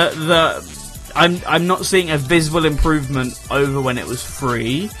 I'm not seeing a visible improvement over when it was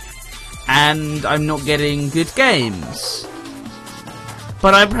free, and I'm not getting good games.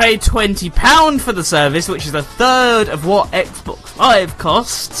 But I paid £20 for the service, which is a third of what Xbox Live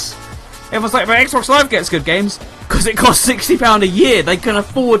costs. Everyone's like, but Xbox Live gets good games because it costs £60 a year. They can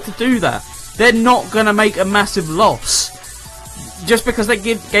afford to do that. They're not going to make a massive loss. Just because they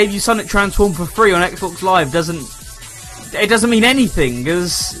gave you Sonic Transform for free on Xbox Live doesn't mean anything,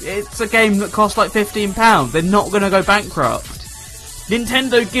 because it's a game that costs like £15. They're not going to go bankrupt.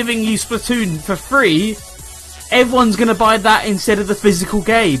 Nintendo giving you Splatoon for free, everyone's going to buy that instead of the physical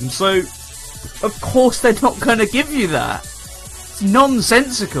game, so of course they're not going to give you that. It's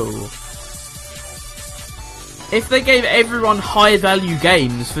nonsensical. If they gave everyone high value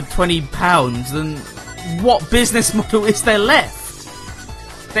games for £20, then what business model is there left?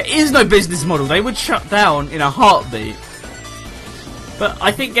 There is no business model. They would shut down in a heartbeat. But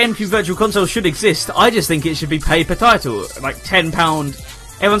I think GameCube Virtual Console should exist. I just think it should be pay per title. Like £10.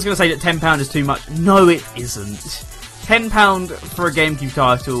 Everyone's going to say that £10 is too much. No, it isn't. £10 for a GameCube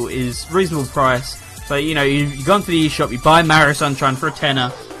title is reasonable price. So, you know, you go into the eShop, you buy Mario Sunshine for a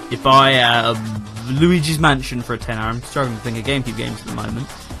tenner, you buy Luigi's Mansion for a tenner. I'm struggling to think of GameCube games at the moment.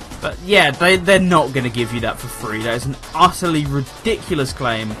 But yeah, they're not going to give you that for free. That is an utterly ridiculous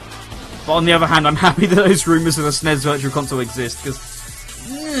claim. But on the other hand, I'm happy that those rumours of a SNES Virtual Console exist, because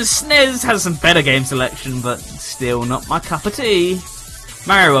SNES has some better game selection, but still not my cup of tea.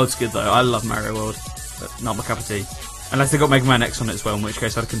 Mario World's good though. I love Mario World, but not my cup of tea. Unless they got Mega Man X on it as well, in which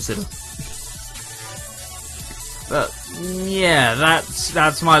case I'd consider. But yeah,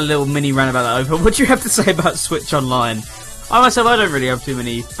 that's my little mini rant about that over. What do you have to say about Switch Online? I myself, I don't really have too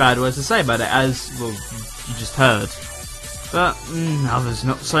many bad words to say about it, as, well, you just heard. But others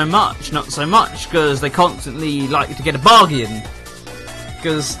not so much, because they constantly like to get a bargain.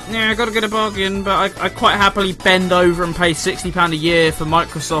 Because, I gotta get a bargain, but I quite happily bend over and pay £60 a year for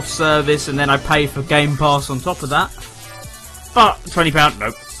Microsoft service, and then I pay for Game Pass on top of that. But, £20,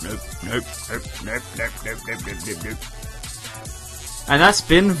 nope. And that's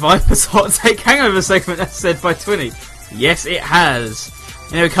been Viper's Hot Take Hangover segment, as said by Twinny. Yes, it has.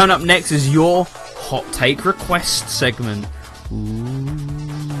 Anyway, coming up next is your Hot Take Request segment.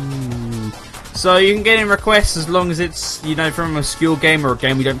 Ooh. So you can get in requests as long as it's, you know, from a obscure game or a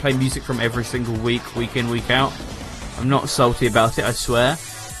game we don't play music from every single week, week in, week out. I'm not salty about it, I swear.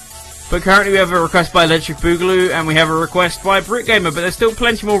 But currently we have a request by Electric Boogaloo, and we have a request by BritGamer, but there's still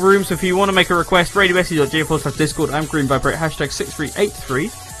plenty more room, so if you want to make a request, radiomessage.gforce/discord, I'm GreenViper, #6383.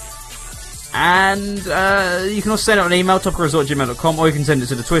 And you can also send out an email, topicalresort@gmail.com, or you can send it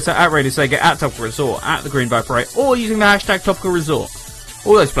to the Twitter, @RadioSega, @TopicalResort, @TheGreenViper8, or using the hashtag TopicalResort.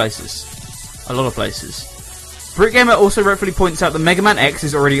 All those places. A lot of places. BritGamer also rightfully points out that Mega Man X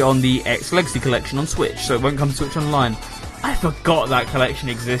is already on the X Legacy Collection on Switch, so it won't come to Switch Online. I forgot that collection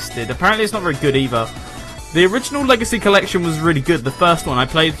existed. Apparently it's not very good either. The original Legacy Collection was really good. The first one, I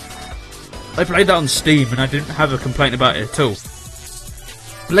played that on Steam, and I didn't have a complaint about it at all.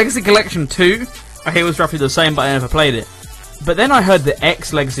 Legacy Collection 2, I hear was roughly the same, but I never played it. But then I heard the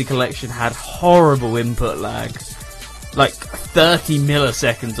X Legacy Collection had horrible input lag. Like 30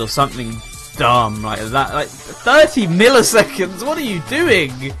 milliseconds or something dumb like that. Like 30 milliseconds? What are you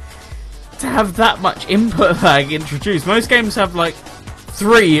doing to have that much input lag introduced? Most games have like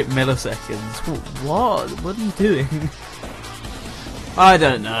 3 milliseconds. What? What are you doing? I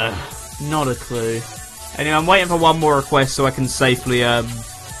don't know. Not a clue. Anyway, I'm waiting for one more request so I can safely go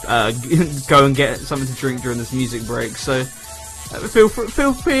and get something to drink during this music break. So feel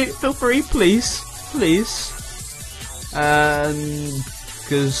free, please.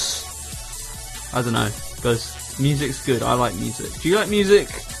 Because I don't know. Because music's good. I like music. Do you like music?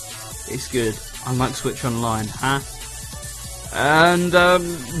 It's good. Unlike Switch Online, huh? And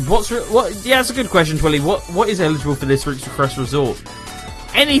what? Yeah, that's a good question, Twilly. What is eligible for this week's Request Resort?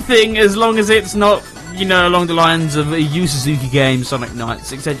 anything as long as it's not, you know, along the lines of a Yu Suzuki game, Sonic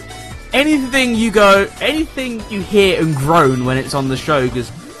Knights, etc. Anything you hear and groan when it's on the show,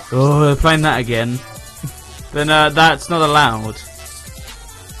 because, oh, they're playing that again, then that's not allowed.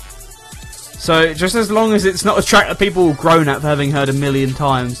 So, just as long as it's not a track that people will groan at for having heard a million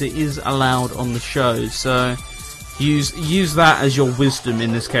times, it is allowed on the show. So, use that as your wisdom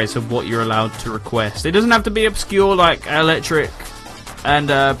in this case of what you're allowed to request. It doesn't have to be obscure like Electric and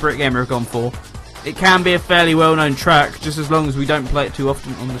Brit Gamer have gone for. It can be a fairly well-known track, just as long as we don't play it too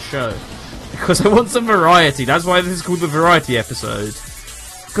often on the show. Because I want some variety. That's why this is called the variety episode.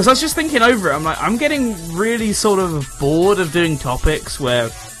 Because I was just thinking over it, I'm getting really sort of bored of doing topics where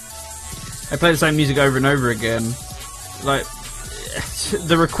I play the same music over and over again. Like,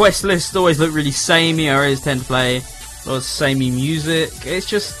 the request lists always look really samey. I always tend to play a lot of samey music. It's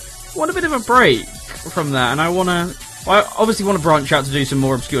just, I want a bit of a break from that, and I obviously want to branch out to do some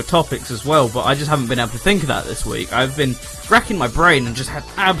more obscure topics as well, but I just haven't been able to think of that this week. I've been racking my brain and just had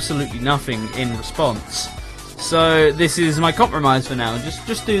absolutely nothing in response. So this is my compromise for now.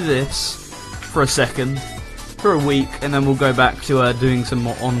 Just do this for a second, for a week, and then we'll go back to doing some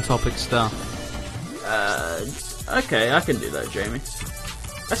more on-topic stuff. Okay, I can do that, Jamie.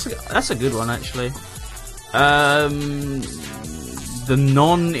 That's a good one, actually. The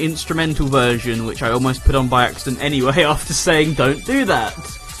non-instrumental version, which I almost put on by accident anyway after saying don't do that.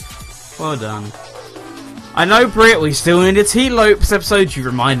 Well done. I know, Brit, we still need a T-Lopes episode. You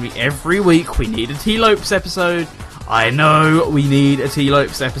remind me every week we need a T-Lopes episode. I know we need a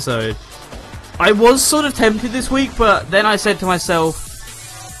T-Lopes episode. I was sort of tempted this week, but then I said to myself,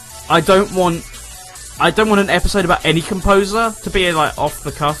 I don't want an episode about any composer to be a, like,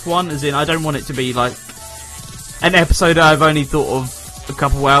 off-the-cuff one, as in I don't want it to be like an episode I've only thought of a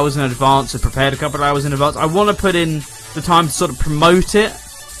couple of hours in advance and prepared a couple of hours in advance. I want to put in the time to sort of promote it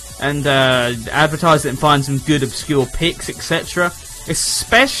and advertise it and find some good obscure picks, etc.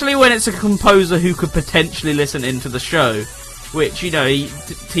 Especially when it's a composer who could potentially listen into the show, which, you know,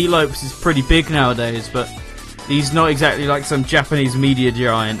 T-Lopes is pretty big nowadays, but he's not exactly like some Japanese media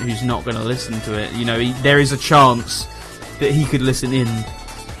giant who's not going to listen to it. You know, there is a chance that he could listen in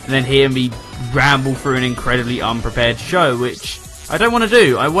and then hear me ramble through an incredibly unprepared show, which I don't want to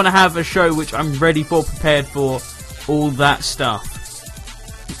do. I want to have a show which I'm ready for, prepared for, all that stuff.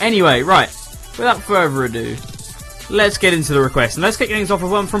 Anyway, right, without further ado, let's get into the request. And let's get things off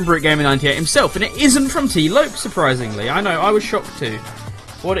with one from BritGamer98 himself, and it isn't from T-Lope, surprisingly. I know, I was shocked too.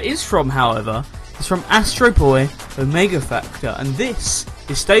 What it is from, however, is from Astro Boy Omega Factor, and this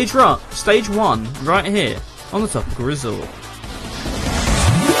is stage 1, right here, on the Topical Resort.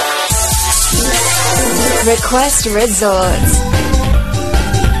 Request Resort.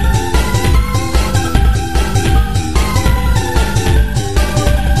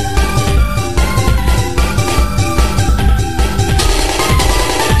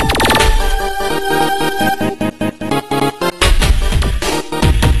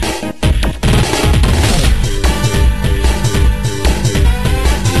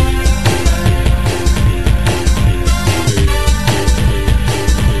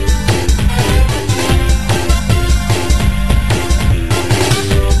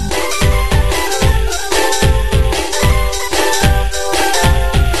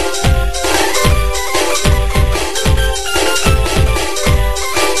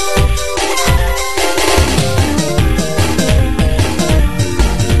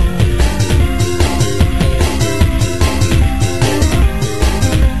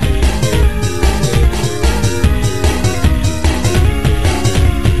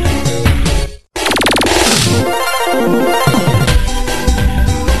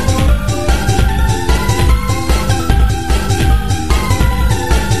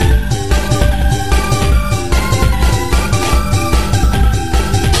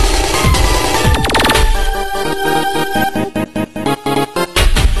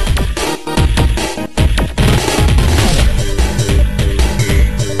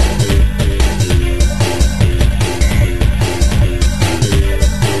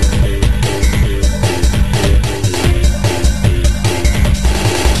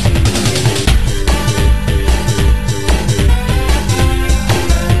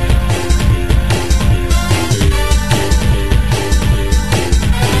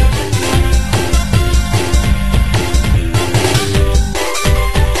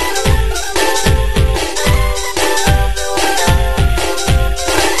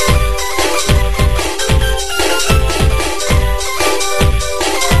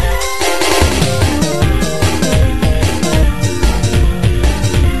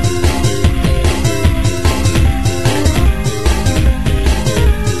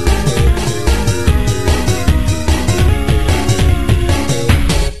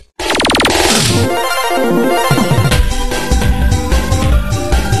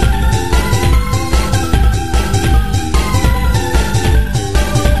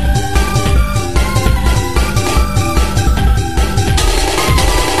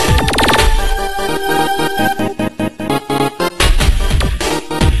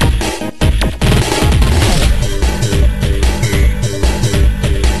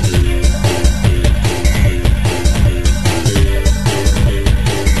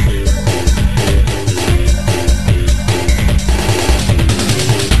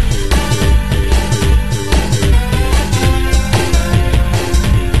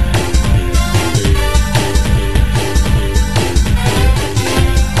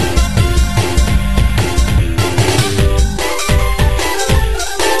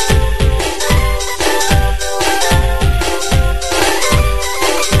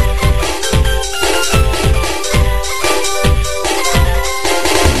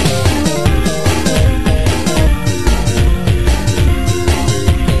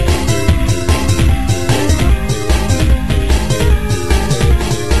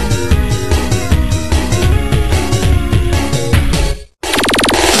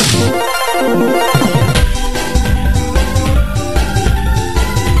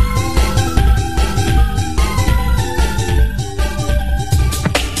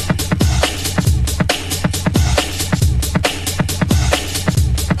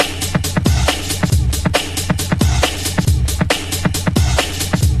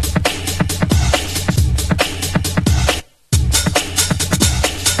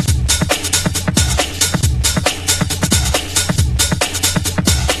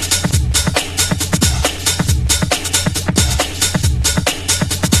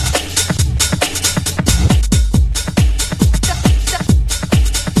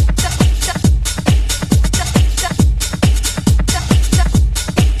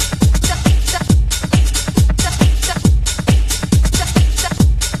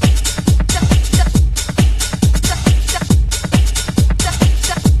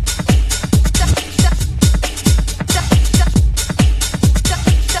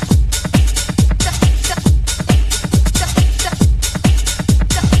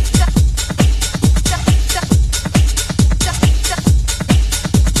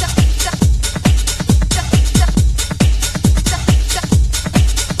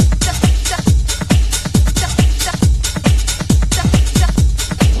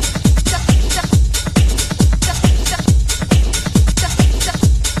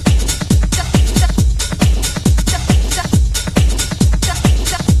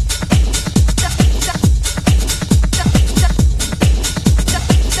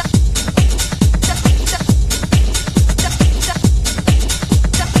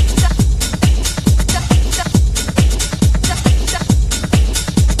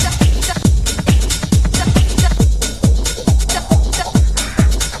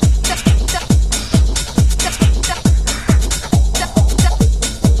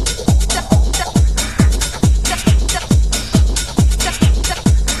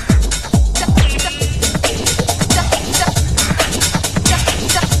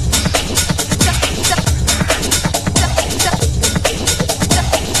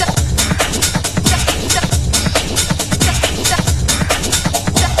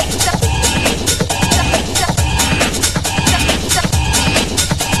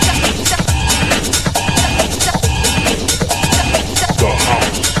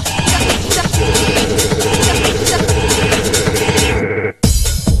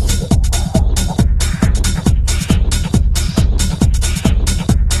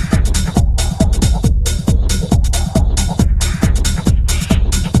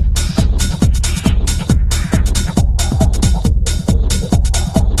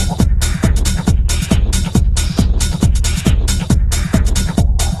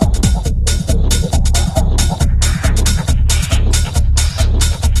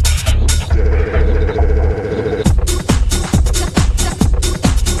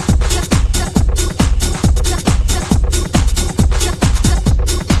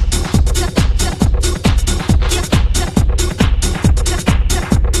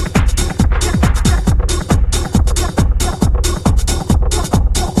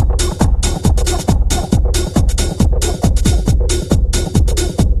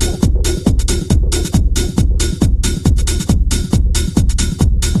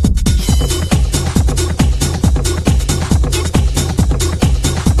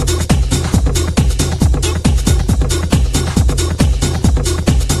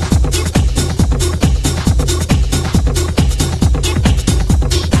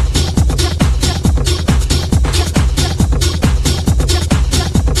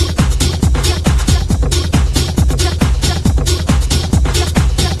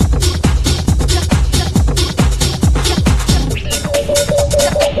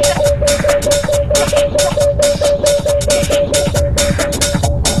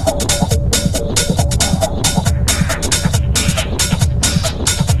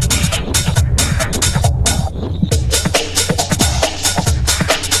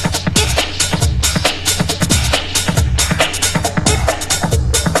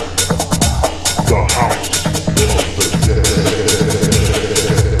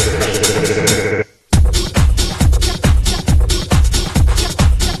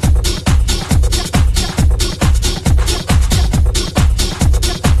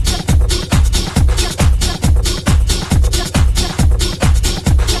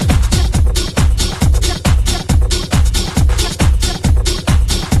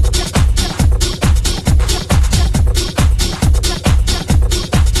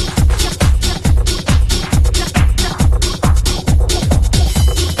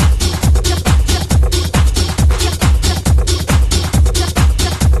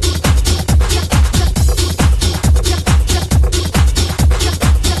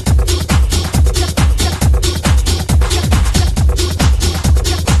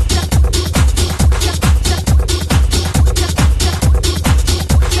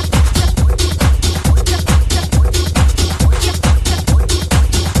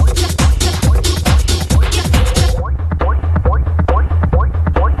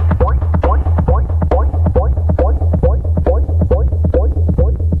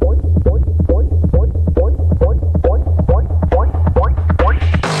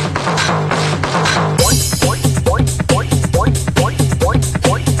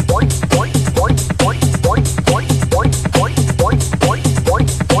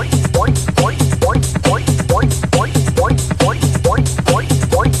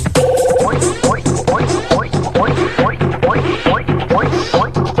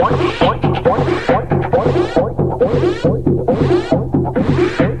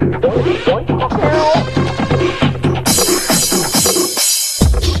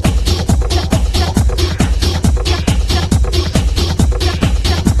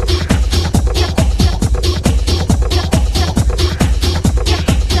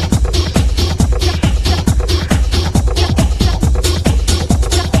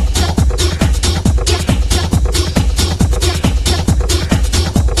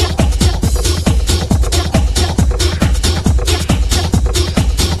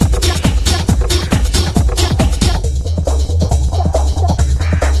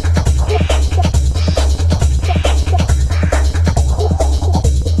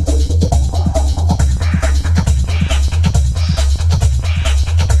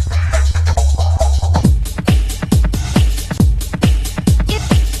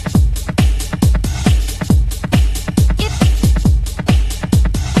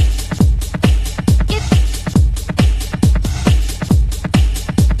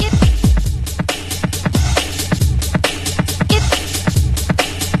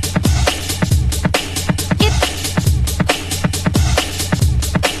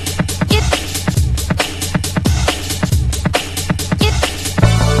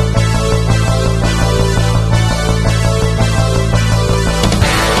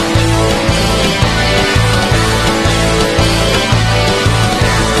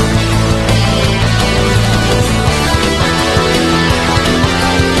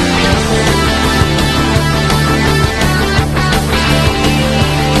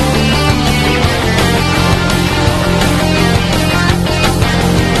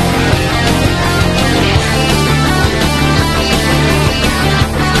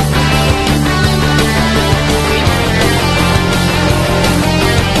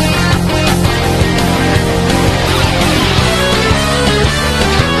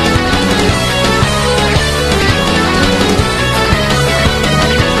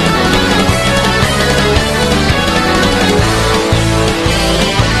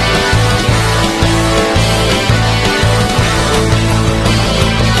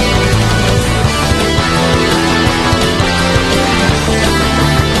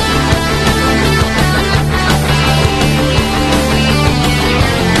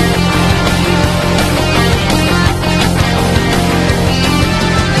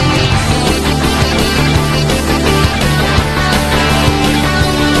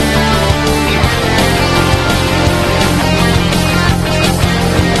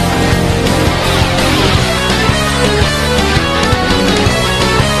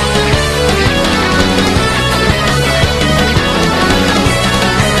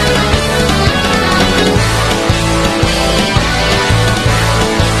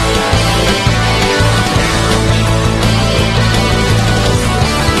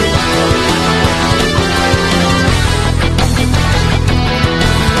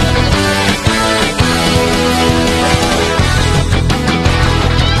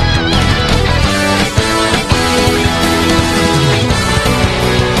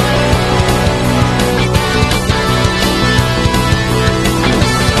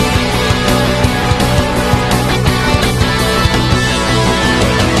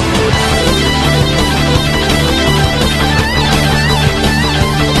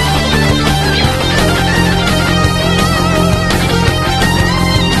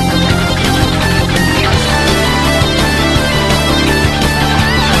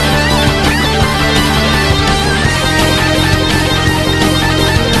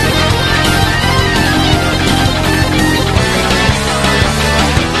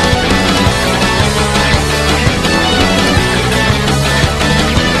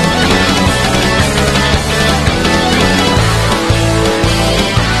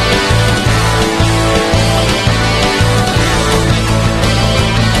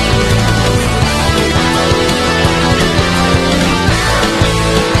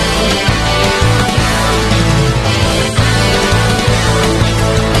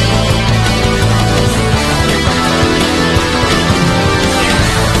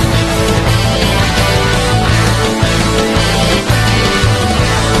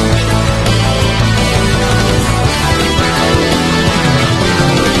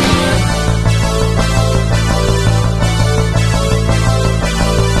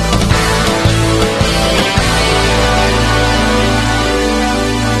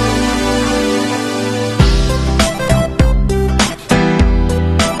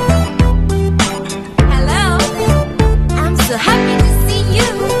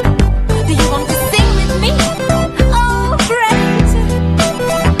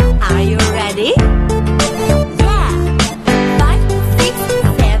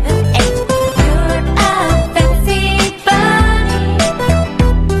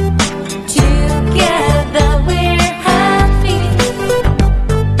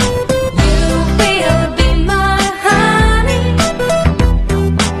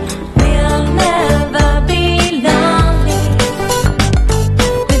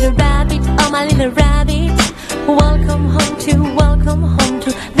 welcome home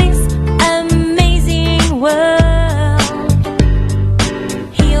to this amazing world.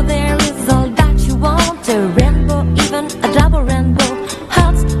 Here there is all that you want, a rainbow, even a double rainbow,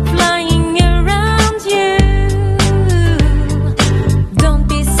 hearts flying around you. Don't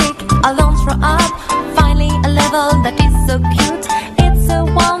be sick, alone throw up, finally a level that is so cute. It's a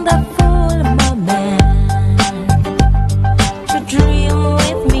wonderful moment to dream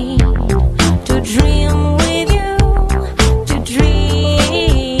with me, to dream with you, to dream.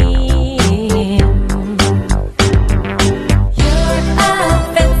 You're a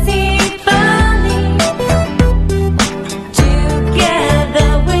fancy bunny, together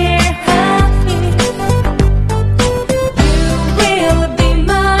we're happy. You will be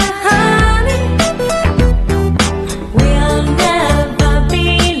my honey, we'll never be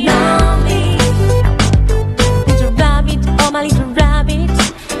lonely. Little rabbit, oh my little rabbit,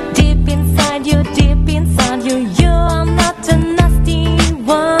 deep inside you, you're not a nasty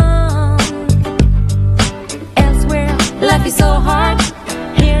one. Elsewhere, life is so hard,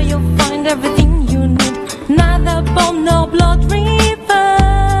 here you'll find everything you need. Neither bone nor blood river.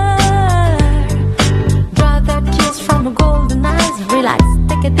 Dry the tears from your golden eyes, relax,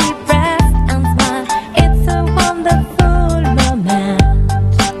 take a deep breath and smile. It's a wonderful moment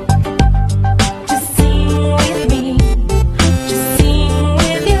to sing with me, to sing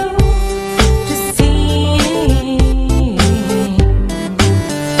with you, to sing.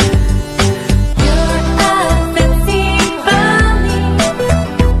 You're a fancy bunny,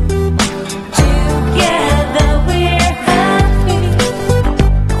 together we're happy.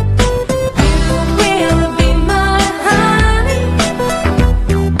 You will be my honey,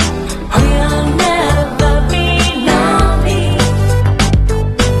 we'll never be lonely.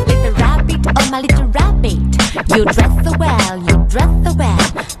 Little rabbit, oh my little rabbit, you dress so well,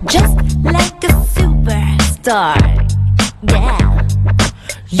 just like a superstar. Yeah,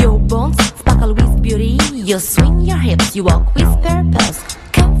 your bones sparkle with beauty, you swing your hips, you walk with purpose,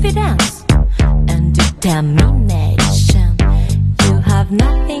 confidence and determination. You have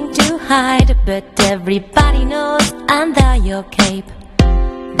nothing to hide, but everybody knows under your cape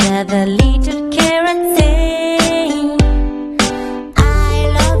there's a little carrot saying, I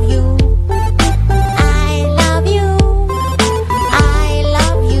love you, I love you, I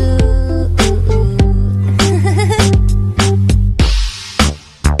love you.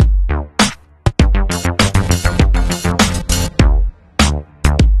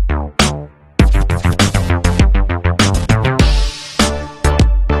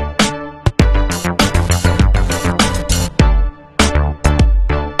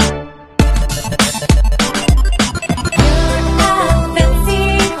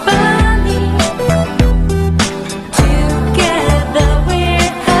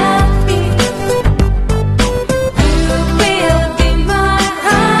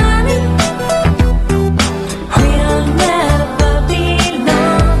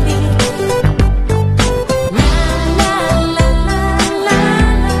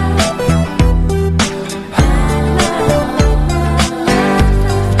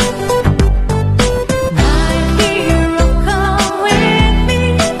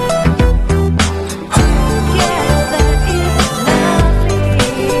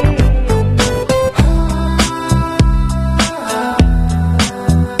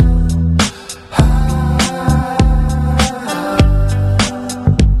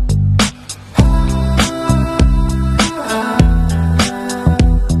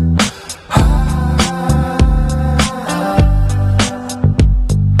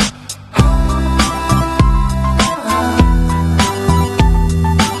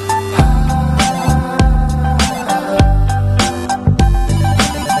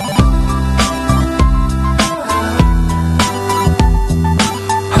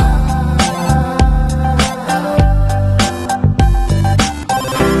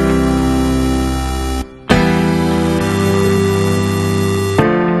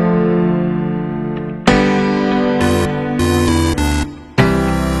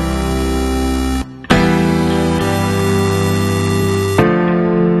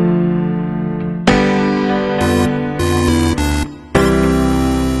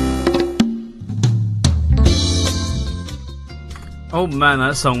 Oh man,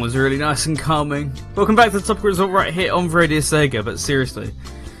 that song was really nice and calming. Welcome back to the Topic Result right here on Radio Sega, but seriously,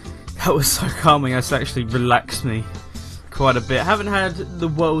 that was so calming, it's actually relaxed me quite a bit. I haven't had the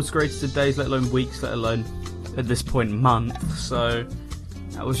world's greatest of days, let alone weeks, let alone at this point month, so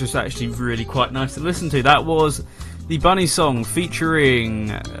that was just actually really quite nice to listen to. That was the Bunny song featuring,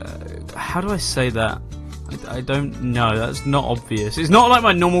 how do I say that? I don't know. That's not obvious. It's not like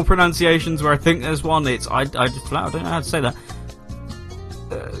my normal pronunciations where I think there's one. It's I just flat. I don't know how to say that.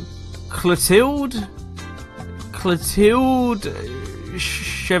 Clotilde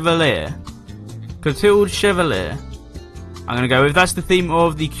Chevalier. Clotilde Chevalier. I'm gonna go with that's the theme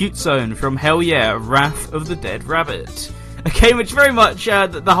of the Cute Zone from Hell Yeah, Wrath of the Dead Rabbit. Okay, which very much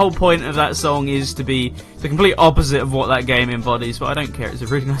the whole point of that song is to be the complete opposite of what that game embodies, but I don't care. It's a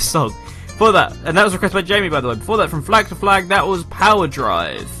really nice song. Before that, and that was requested by Jamie, by the way. Before that, from Flag to Flag, that was Power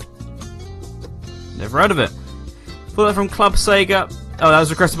Drive. Never heard of it. Before that, from Club Sega. Oh, that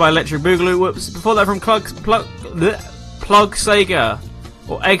was requested by Electric Boogaloo. Whoops. Before that, from Plug Sega,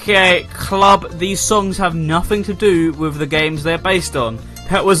 or aka Club. These songs have nothing to do with the games they're based on.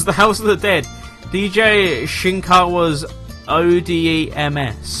 That was The House of the Dead. DJ Shinkawa's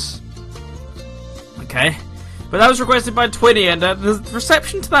ODEMS. Okay. But that was requested by Twinny, and the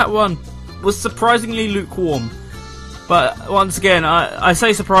reception to that one was surprisingly lukewarm. But once again, I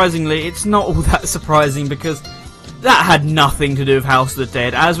say surprisingly, it's not all that surprising because that had nothing to do with House of the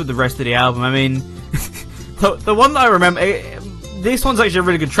Dead, as with the rest of the album. I mean, the one that I remember, this one's actually a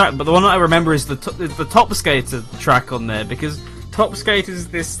really good track, but the one that I remember is the Top Skater track on there, because Top Skater is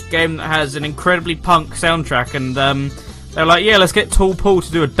this game that has an incredibly punk soundtrack, and they're like, yeah, let's get Tall Paul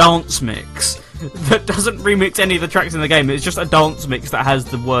to do a dance mix that doesn't remix any of the tracks in the game. It's just a dance mix that has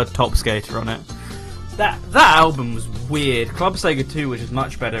the word Top Skater on it. That album was weird. Club Sega 2 was just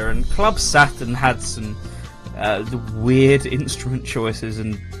much better, and Club Saturn had some the weird instrument choices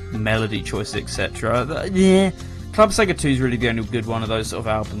and melody choices, etc. Yeah, Club Sega 2 is really the only good one of those sort of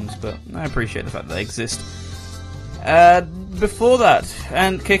albums, but I appreciate the fact that they exist. Before that,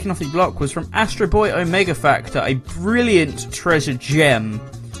 and kicking off the block, was from Astro Boy Omega Factor, a brilliant treasure gem.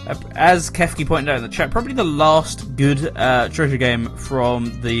 As Kefki pointed out in the chat, probably the last good treasure game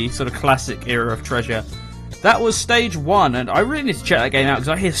from the sort of classic era of treasure. That was Stage 1, and I really need to check that game out because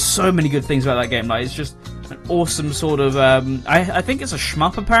I hear so many good things about that game. Like, it's just an awesome sort of... I think it's a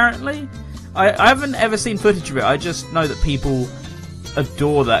shmup, apparently. I haven't ever seen footage of it. I just know that people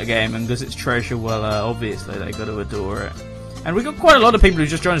adore that game, and because it's treasure, well, obviously they got to adore it. And we got quite a lot of people who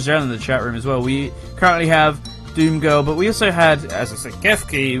just joined us down in the chat room as well. We currently have Doom Girl, but we also had, as I said,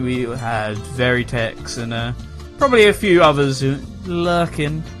 Kefki, we had Veritex, and probably a few others who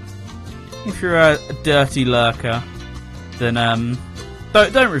lurking. If you're a dirty lurker, then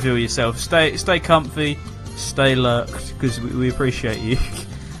don't reveal yourself. Stay comfy, stay lurked, because we appreciate you.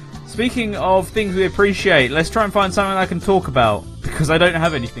 Speaking of things we appreciate, let's try and find something I can talk about, because I don't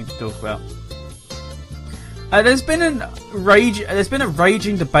have anything to talk about. There's been a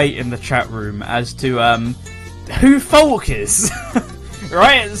raging debate in the chat room as to who Folk is.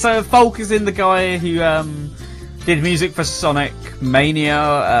 Right? So Folk is in the guy who did music for Sonic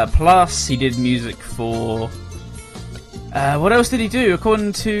Mania Plus. He did music for what else did he do?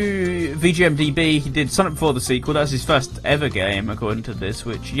 According to VGMDB, he did Sonic Before the Sequel. That's his first ever game, according to this.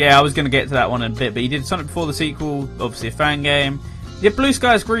 Which, yeah, I was going to get to that one in a bit, but he did Sonic Before the Sequel, obviously a fan game. He did Blue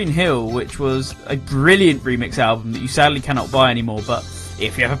Skies Green Hill, which was a brilliant remix album that you sadly cannot buy anymore. But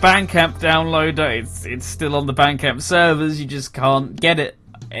if you have a Bandcamp downloader, it's still on the Bandcamp servers. You just can't get it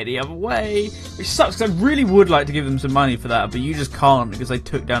any other way, which sucks. Because I really would like to give them some money for that, but you just can't because they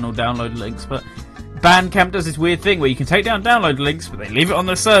took down all download links. But Bandcamp does this weird thing where you can take down download links, but they leave it on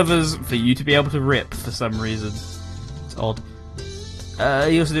their servers for you to be able to rip for some reason. It's odd.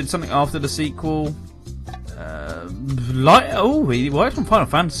 He also did something after the sequel. He worked on Final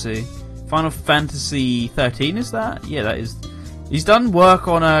Fantasy. Final Fantasy 13, is that? Yeah, that is. He's done work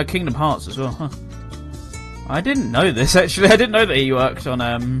on Kingdom Hearts as well, huh? I didn't know this, actually. I didn't know that he worked on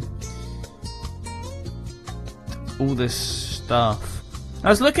all this stuff. I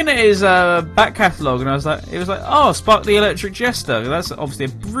was looking at his back catalogue, and it was like, oh, Spark the Electric Jester. That's obviously a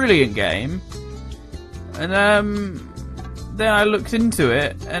brilliant game. And then I looked into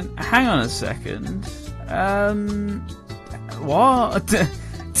it, and hang on a second. What?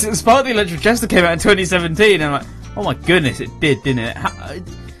 Spark the Electric Jester came out in 2017, and I'm like, oh my goodness, it did, didn't it?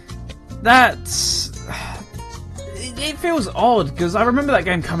 It feels odd, because I remember that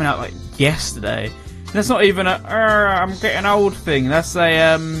game coming out like yesterday. And that's not even a I'm getting old thing. That's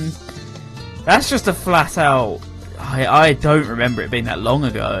that's just a flat out. I don't remember it being that long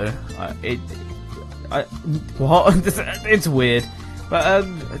ago. What? It's weird. But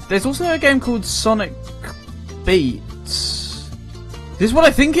there's also a game called Sonic Beats. This is what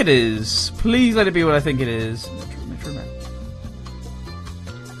I think it is. Please let it be what I think it is.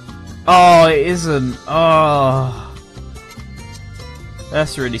 Oh, it isn't. Oh,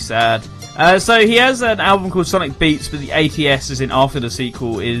 that's really sad. So he has an album called Sonic Beats, but the ATS, as in after the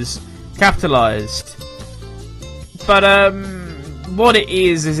sequel, is capitalised. But what it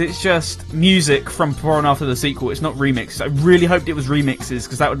is it's just music from before and after the sequel. It's not remixes. I really hoped it was remixes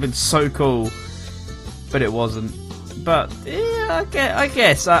because that would have been so cool, but it wasn't. But yeah, I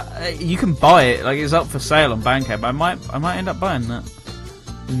guess you can buy it. Like, it's up for sale on Bandcamp. I might end up buying that.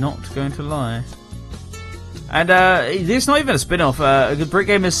 Not going to lie. And it's not even a spin-off. The Brick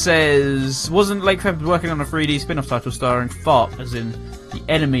Gamer says, wasn't Lakefab working on a 3D spin-off title starring Fart, as in the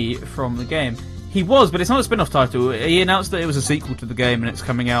enemy from the game? He was, but it's not a spin-off title. He announced that it was a sequel to the game, and it's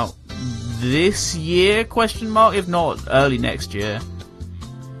coming out this year? Question mark. If not, early next year.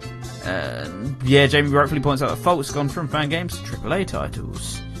 Yeah, Jamie rightfully points out that Fault's gone from fan games to AAA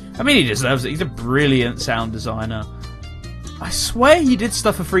titles. I mean, he deserves it. He's a brilliant sound designer. I swear he did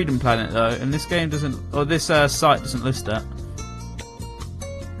stuff for Freedom Planet though, and this game doesn't, or this site doesn't list that.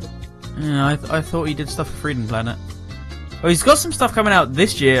 Yeah, I thought he did stuff for Freedom Planet. Oh, he's got some stuff coming out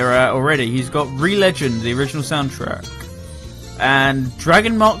this year already. He's got Re-Legend, the original soundtrack, and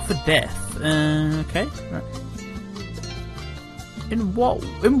Dragon Mark for Death. Okay. Right. In what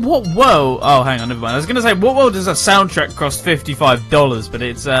world? Oh, hang on, never mind. I was going to say, what world does a soundtrack cost $55? But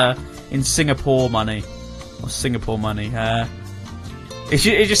it's in Singapore money. Or Singapore money. It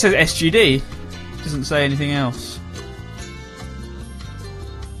just says SGD. It doesn't say anything else.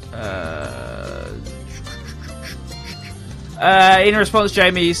 In response,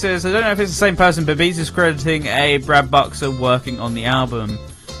 Jamie says, I don't know if it's the same person, but Beats is crediting a Brad Buxer working on the album.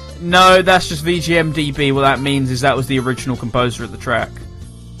 No, that's just VGMDB. What that means is that was the original composer of the track.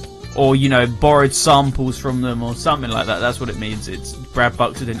 Or, you know, borrowed samples from them or something like that. That's what it means. It's Brad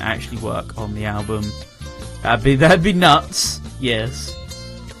Buxer didn't actually work on the album. That'd be nuts. Yes.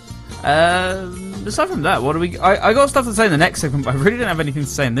 Aside from that, what do we... I got stuff to say in the next segment, but I really don't have anything to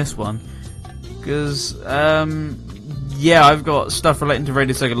say in this one. Because, yeah, I've got stuff relating to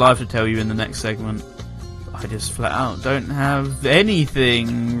Radio Sega Live to tell you in the next segment. I just flat out don't have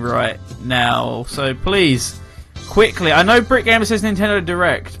anything right now. So please, quickly. I know Brick Gamer says Nintendo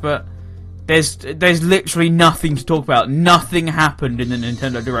Direct, but there's literally nothing to talk about. Nothing happened in the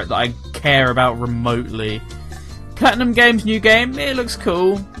Nintendo Direct that I care about remotely. Platinum Games new game. It looks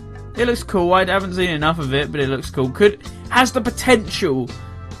cool. It looks cool. I haven't seen enough of it, but it looks cool. Has the potential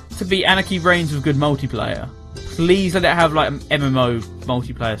to be Anarchy Reigns with good multiplayer. Please let it have like an MMO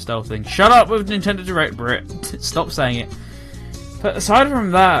multiplayer style thing. Shut up with Nintendo Direct, Brit. Stop saying it. But aside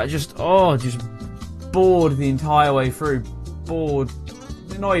from that, just bored the entire way through. Bored.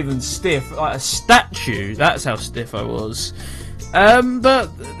 Not even stiff. Like a statue. That's how stiff I was. But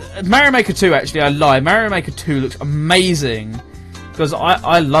Mario Maker 2, actually, I lie. Mario Maker 2 looks amazing. Because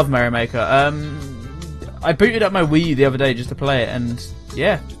I love Mario Maker. I booted up my Wii U the other day just to play it, and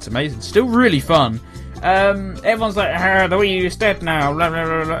yeah, it's amazing. Still really fun. Everyone's like, the Wii U is dead now. Blah, blah,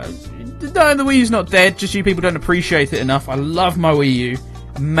 blah, blah. No, the Wii U's not dead. Just you people don't appreciate it enough. I love my Wii U.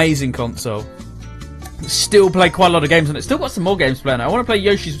 Amazing console. Still play quite a lot of games on it. Still got some more games to play on it. I want to play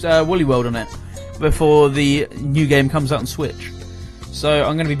Yoshi's Woolly World on it before the new game comes out on Switch. So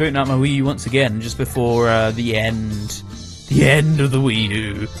I'm going to be booting up my Wii U once again, just before the end of the Wii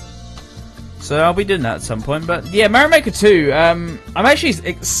U. So I'll be doing that at some point. But yeah, Mario Maker 2, I'm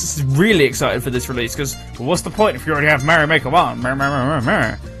actually really excited for this release, because what's the point if you already have Mario Maker 1?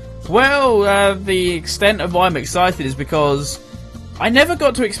 Well, the extent of why I'm excited is because I never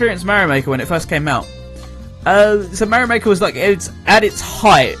got to experience Mario Maker when it first came out. So Mario Maker was like, it's at its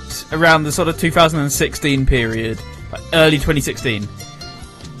height around the sort of 2016 period, like early 2016.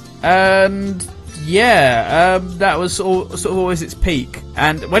 And yeah, that was sort of always its peak.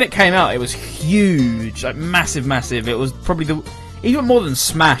 And when it came out, it was huge, like massive. It was probably even more than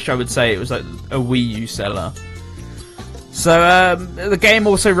Smash, I would say. It was like a Wii U seller. So the game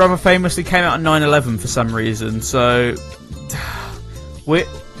also rather famously came out on 9/11 for some reason. So with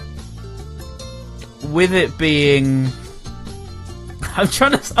it being, I'm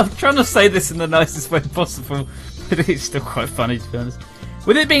trying to say this in the nicest way possible, but it's still quite funny, to be honest.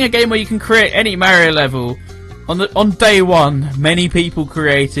 With it being a game where you can create any Mario level, on day one, many people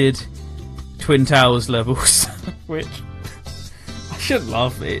created Twin Towers levels, which I shouldn't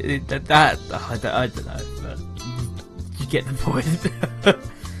laugh. I don't know, but you get the point.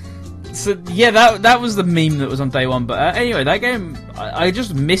 So yeah, that was the meme that was on day one. But anyway, that game, I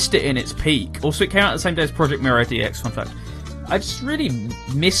just missed it in its peak. Also, it came out the same day as Project Mirror DX. Fun fact. I just really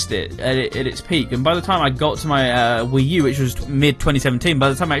missed it at its peak, and by the time I got to my Wii U, which was mid-2017, by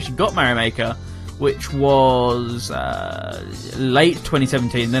the time I actually got Mario Maker, which was late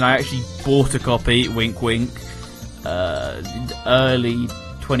 2017, then I actually bought a copy, wink wink, early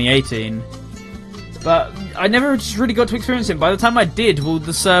 2018. But I never just really got to experience it. By the time I did, well,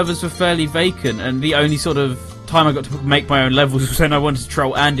 the servers were fairly vacant, and the only sort of time I got to make my own levels was when I wanted to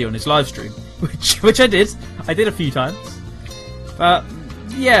troll Andy on his live stream, which I did. I did a few times. But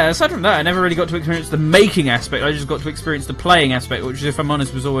yeah, aside from that, I never really got to experience the making aspect. I just got to experience the playing aspect, which, if I'm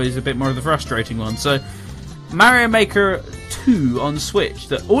honest, was always a bit more of the frustrating one. So, Mario Maker 2 on Switch,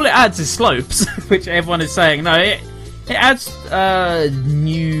 that all it adds is slopes, which everyone is saying. No, it adds a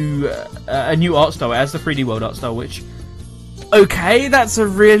new art style. It adds the 3D World art style, which, okay, that's a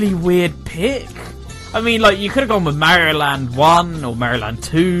really weird pick. I mean, like, you could have gone with Mario Land 1 or Mario Land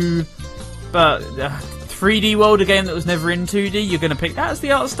 2, but 3D World, a game that was never in 2D, you're going to pick that as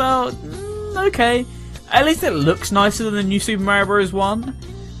the art style? Okay. At least it looks nicer than the new Super Mario Bros. 1.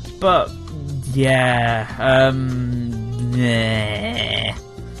 But, yeah. Nah.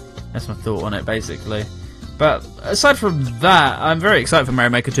 That's my thought on it, basically. But, aside from that, I'm very excited for Mario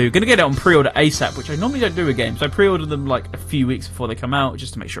Maker 2. Going to get it on pre-order ASAP, which I normally don't do with games. I pre-order them, like, a few weeks before they come out,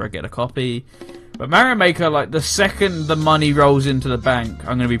 just to make sure I get a copy. But Mario Maker, like, the second the money rolls into the bank,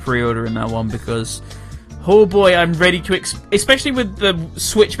 I'm going to be pre-ordering that one, because... oh boy, I'm ready to especially with the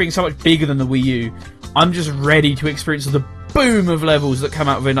Switch being so much bigger than the Wii U, I'm just ready to experience the boom of levels that come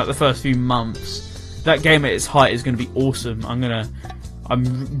out within like the first few months. That game at its height is going to be awesome.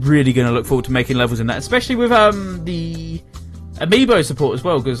 I'm really going to look forward to making levels in that, especially with the Amiibo support as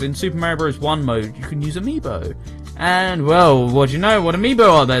well, because in Super Mario Bros. 1 mode you can use Amiibo. And, well, what do you know? What Amiibo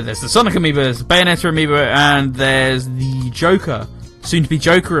are there? There's the Sonic Amiibo, there's the Bayonetta Amiibo, and there's the Joker, soon-to-be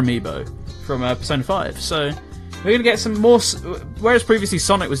Joker Amiibo from Persona 5. So we're going to get some more, whereas previously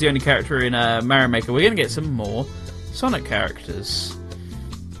Sonic was the only character in Mario Maker, we're going to get some more Sonic characters.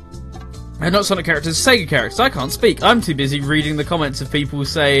 And not Sonic characters, Sega characters. I can't speak. I'm too busy reading the comments of people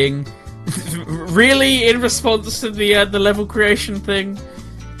saying, really, in response to the level creation thing?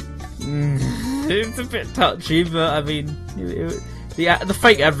 It's a bit touchy, but I mean, the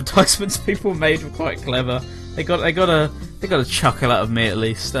fake advertisements people made were quite clever. They got a chuckle out of me at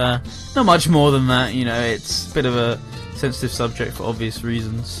least. Not much more than that, you know. It's a bit of a sensitive subject for obvious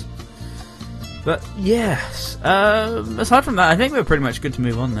reasons. But yes, aside from that, I think we're pretty much good to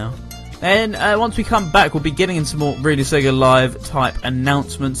move on now. And once we come back, we'll be getting into more Radio Sega Live type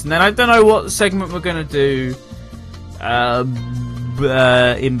announcements, and then I don't know what segment we're going to do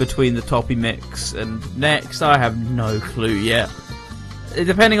in between the Toppy Mix and next. I have no clue yet.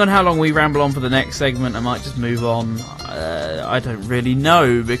 Depending on how long we ramble on for the next segment, I might just move on. I don't really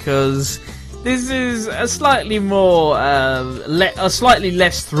know, because this is a slightly more, a slightly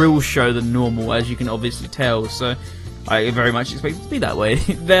less thrill show than normal, as you can obviously tell. So I very much expect it to be that way.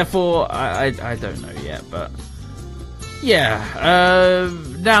 Therefore, I don't know yet, but yeah,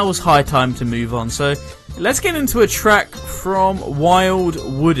 now's high time to move on. So let's get into a track from Wild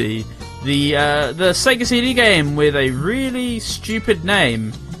Woody. The Sega CD game with a really stupid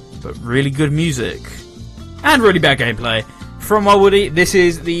name, but really good music. And really bad gameplay. From Wild Woody, this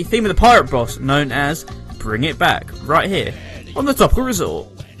is the theme of the pirate boss, known as Bring It Back, right here on the Topical Resort.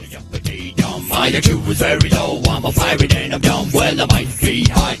 My IQ is very low, I'm a pirate and I'm dumb. Well, I might be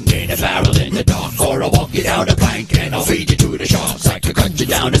hiding in a barrel in the dark, or I'll walk you down a plank and I'll feed you to the sharks. I could cut you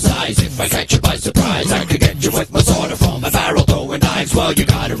down to size if I catch you by surprise. I could get you with my sword or from a barrel throwing knives. Well, you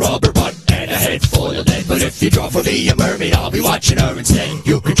got a rubber butt and a head full of lead, but if you draw for me a mermaid, I'll be watching her instead.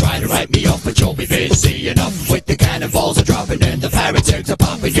 You can try to write me off, but you'll be busy enough with the cannonballs are dropping and the pirates' eggs are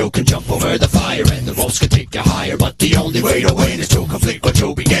popping. You can jump over the fire and the ropes can take you higher, but the only way to win is to complete what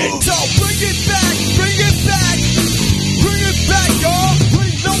you begin. So bring it back, bring it back, bring it back, y'all. Bring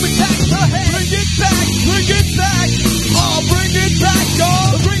no attack to head. Bring it back, bring it back. Oh, bring it back,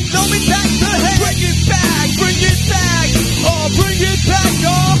 y'all. Bring no attack to head. Bring it back, bring it back. Oh, bring it back,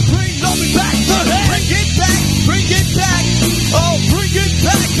 y'all. Bring no attack to head. Bring it back, bring it back. Oh, bring it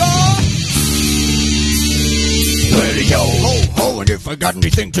back, y'all. Well, yo, ho, ho, and if I got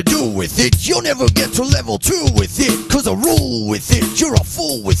anything to do with it, you'll never get to level 2 with it, cause I rule with it, you're a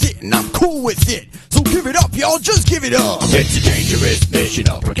fool with it, and I'm cool with it, so give it up, y'all, just give it up. It's a dangerous mission,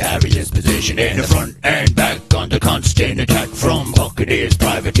 a precarious position, in the front and back, under constant attack from buccaneers,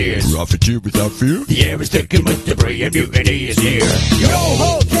 privateers, profiteer without fear, the air is thick with debris and mutiny is near. Yo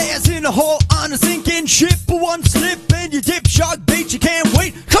ho, chaos in a hole on a sinking ship, one slip and you dip, shark bait, you can't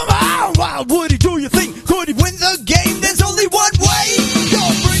wait. Come on, Wild Woody, do you think could he win the game? There's only one way. Yo,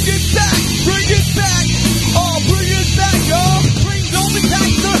 bring it back, bring it back. Oh, bring it back, yo. Bring Zombie back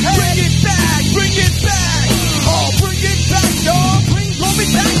to head. Bring it back, bring it back. Oh, bring it back, yo. Bring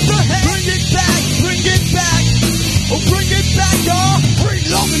Zombie back to head. Bring it back, bring it back. Oh, bring it back, yo. Bring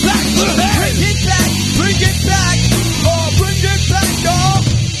Zombie back to head. Bring it back, bring it back. Oh, bring it back, yo.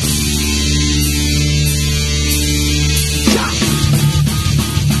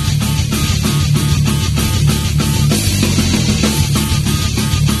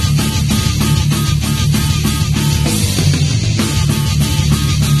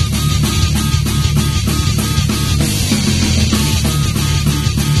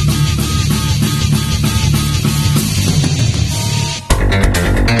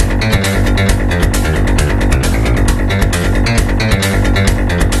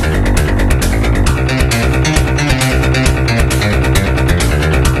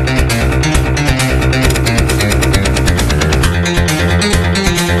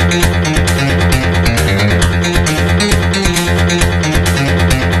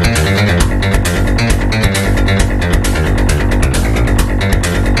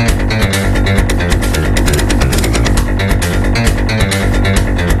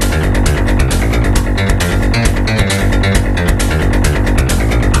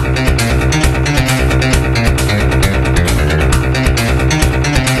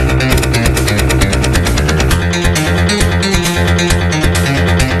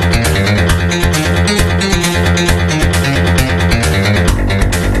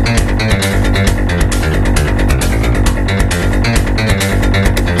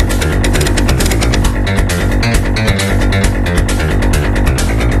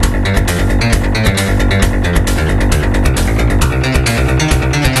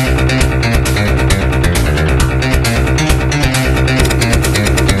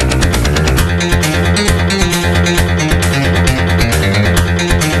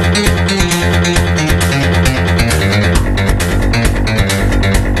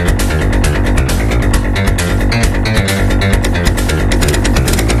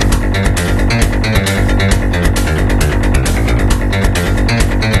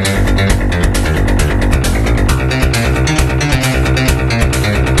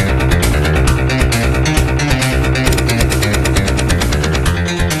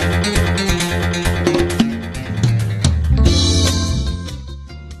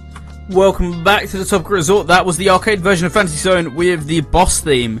 Welcome back to the Topical Resort. That was the arcade version of Fantasy Zone with the boss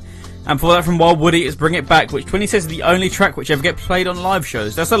theme. And for that from Wild Woody is Bring It Back, which 20 says is the only track which ever gets played on live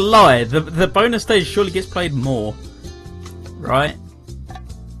shows. That's a lie. The bonus stage surely gets played more. Right?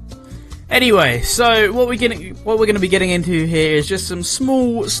 Anyway, so what we're going to be getting into here is just some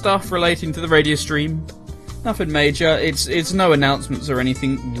small stuff relating to the radio stream. Nothing major. It's no announcements or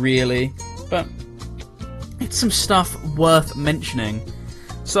anything really, but it's some stuff worth mentioning.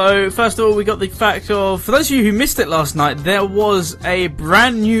 So, first of all, we got the fact of, for those of you who missed it last night, there was a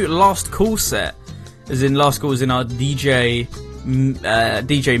brand new Last Call set. As in, Last Call is in our DJ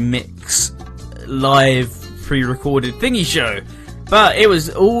Mix live pre-recorded thingy show. But it was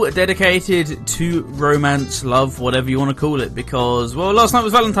all dedicated to romance, love, whatever you want to call it, because, well, last night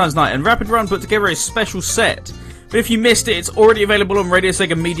was Valentine's night, and Rapid Run put together a special set. But if you missed it, it's already available on Radio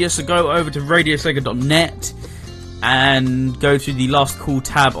Sega Media, so go over to radiosega.net. And go to the Last Call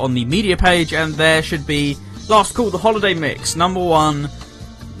tab on the media page, and there should be Last Call, the holiday mix, #1,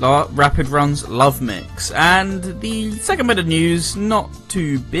 Rapid Run's Love Mix. And the second bit of news, not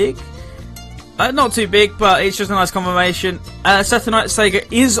too big, but it's just a nice confirmation. Saturday Night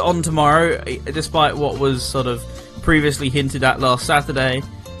Sega is on tomorrow, despite what was sort of previously hinted at last Saturday.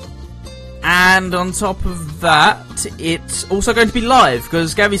 And on top of that, it's also going to be live,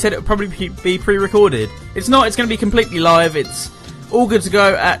 because Gavi said it would probably be pre-recorded. It's not, it's going to be completely live. It's all good to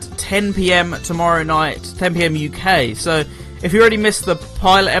go at 10 PM tomorrow night, 10 PM UK. So, if you already missed the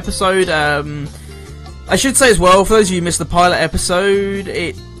pilot episode, I should say as well, for those of you who missed the pilot episode,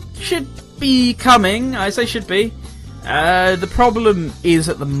 it should be coming. I say should be. The problem is,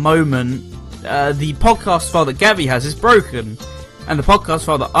 at the moment, the podcast file that Gavi has is broken. And the podcast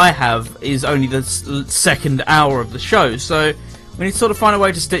file that I have is only the second hour of the show, so we need to sort of find a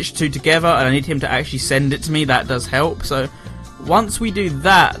way to stitch two together, and I need him to actually send it to me. That does help. So once we do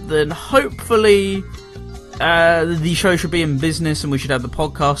that, then hopefully the show should be in business, and we should have the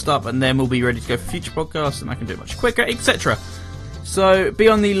podcast up, and then we'll be ready to go for future podcasts, and I can do it much quicker, etc. So be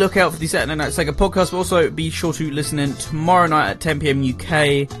on the lookout for the Saturday Night Sega podcast, but also be sure to listen in tomorrow night at 10 PM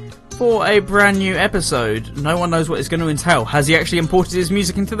UK for a brand new episode. No one knows what it's going to entail. Has he actually imported his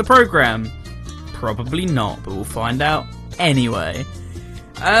music into the program? Probably not, but we'll find out anyway.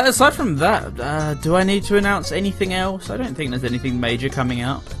 Aside from that, do I need to announce anything else? I don't think there's anything major coming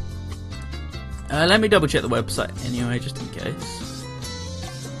up. Let me double check the website anyway, just in case.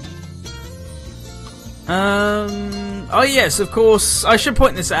 Oh yes, of course, I should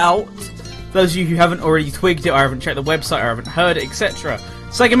point this out. Those of you who haven't already twigged it, or haven't checked the website, or haven't heard it, etc.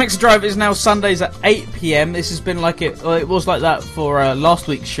 Sega Mixer Drive is now Sundays at 8 PM. This has been like it was like that for last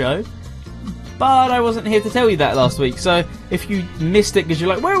week's show. But I wasn't here to tell you that last week. So if you missed it because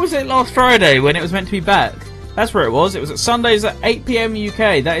you're like, where was it last Friday when it was meant to be back? That's where it was. It was at Sundays at 8 PM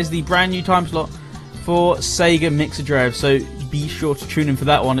UK. That is the brand new time slot for Sega Mixer Drive. So be sure to tune in for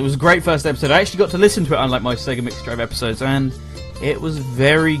that one. It was a great first episode. I actually got to listen to it, unlike my Sega Mixer Drive episodes, and it was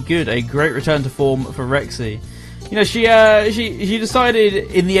very good. A great return to form for Rexy. You know, she decided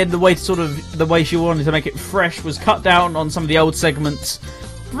in the end the way she wanted to make it fresh was cut down on some of the old segments,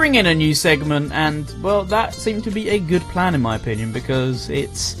 bring in a new segment, and well, that seemed to be a good plan in my opinion, because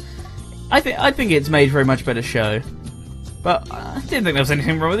I think it's made for a much better show. But I didn't think there was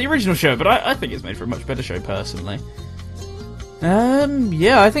anything wrong with the original show, but I think it's made for a much better show personally.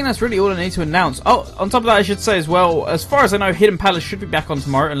 Yeah, I think that's really all I need to announce. Oh, on top of that, I should say as well, as far as I know, Hidden Palace should be back on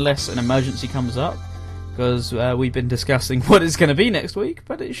tomorrow unless an emergency comes up. Because we've been discussing what it's going to be next week,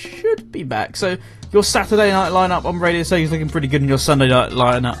 but it should be back. So your Saturday night lineup on Radio Sega is looking pretty good, and your Sunday night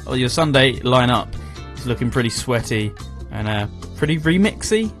lineup, or your Sunday lineup, is looking pretty sweaty and pretty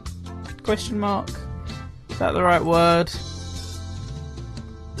remixy? Question mark. Is that the right word?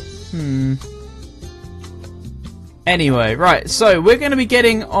 Anyway, right. So we're going to be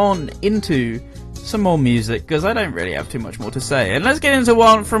getting on into some more music, because I don't really have too much more to say. And let's get into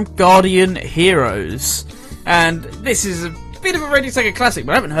one from Guardian Heroes. And this is a bit of a Radio Sega classic,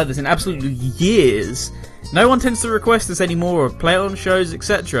 but I haven't heard this in absolutely years. No one tends to request this anymore, or play it on shows,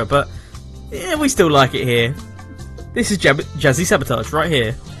 etc. But yeah, we still like it here. This is Jazzy Sabotage right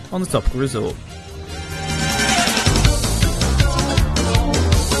here on the Topical Resort.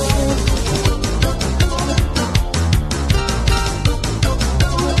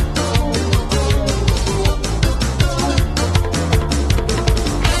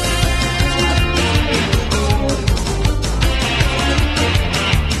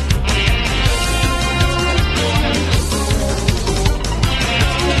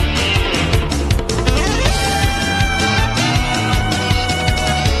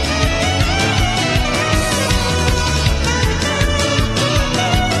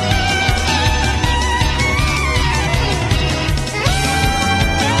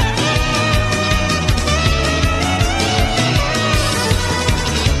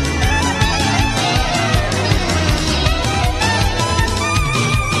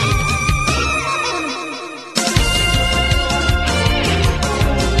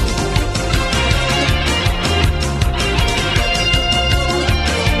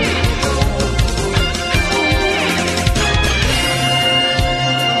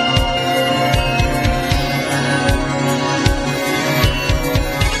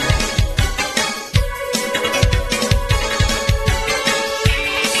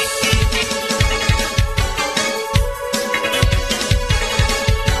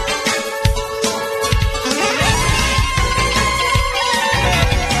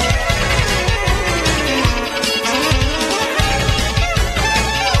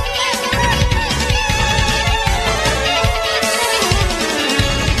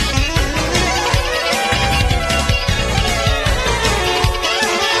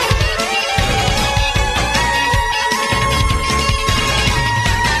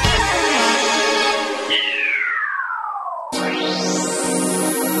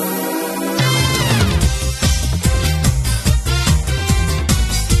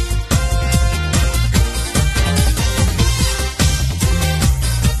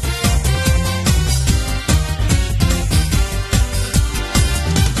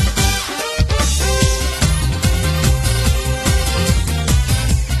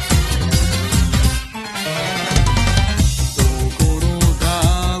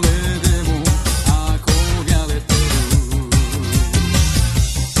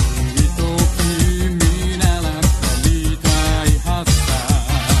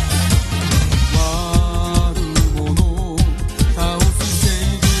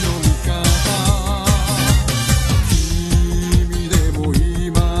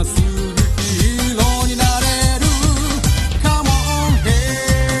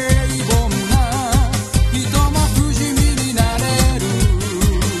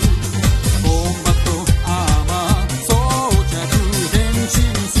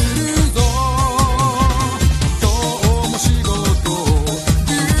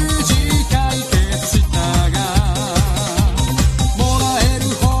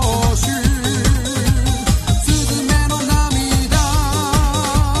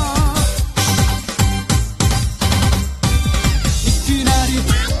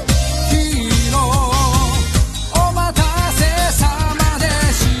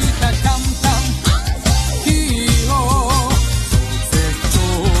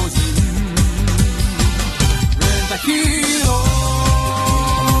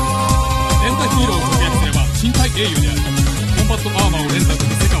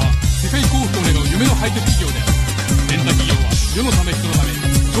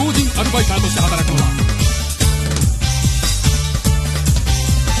 イターとして働くのだ。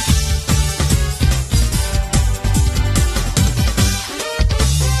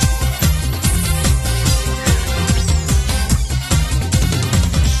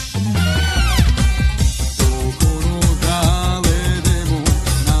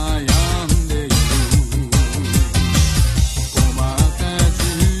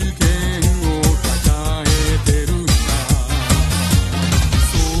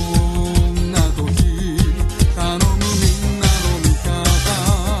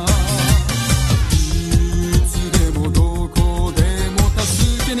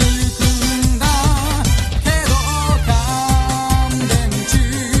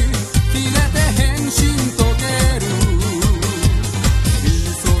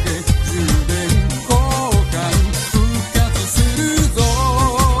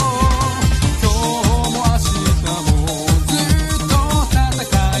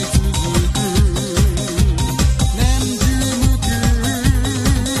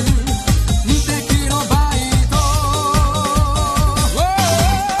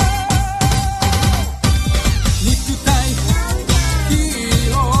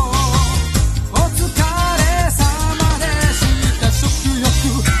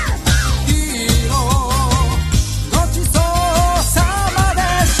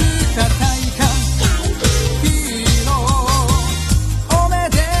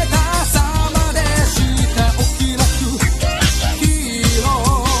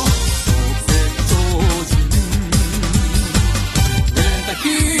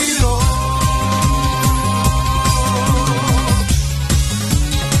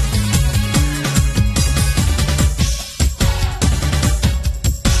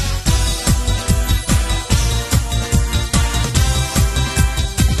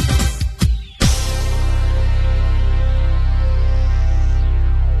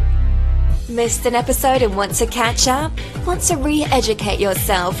Missed an episode and want to catch up? Want to re-educate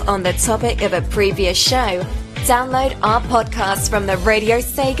yourself on the topic of a previous show? Download our podcast from the Radio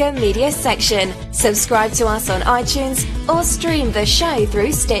Sega media section, subscribe to us on iTunes, or stream the show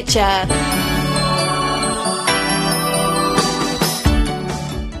through Stitcher.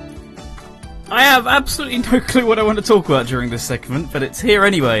 I have absolutely no clue what I want to talk about during this segment, but it's here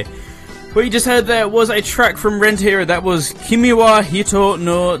anyway. What you just heard there was a track from Rent a Hero. That was Kimi wa Hito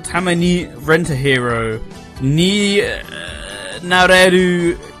no Tame ni Rent a Hero ni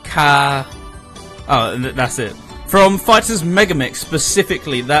Nareru ka... Oh, that's it. From Fighters Megamix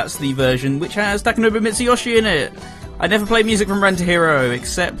specifically, that's the version which has Takanobu Mitsuyoshi in it. I never play music from Rent a Hero,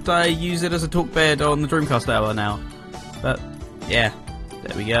 except I use it as a talk bed on the Dreamcast Hour now. But, yeah,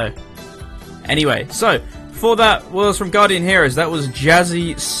 there we go. Anyway, so, before that was from Guardian Heroes, that was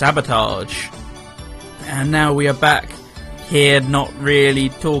Jazzy Sabotage. And now we are back here, not really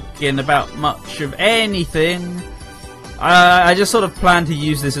talking about much of anything. I just sort of planned to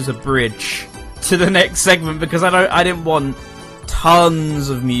use this as a bridge to the next segment because I didn't want tons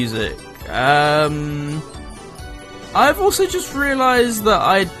of music. I've also just realised that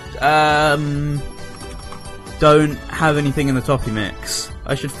I don't have anything in the Toppy mix.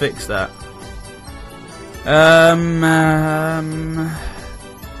 I should fix that.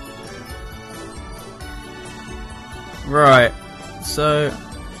 Right. So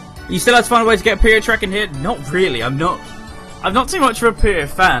you still have to find a way to get a period track in here? Not really. I'm not too much of a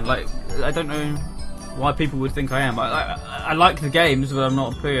period fan. Like, I don't know why people would think I am. I like the games, but I'm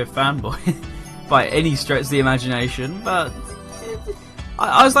not a period fanboy by any stretch of the imagination. But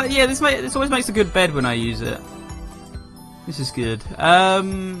I was like, yeah, this always makes a good bed when I use it. This is good.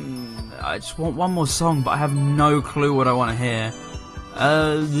 I just want one more song, but I have no clue what I want to hear.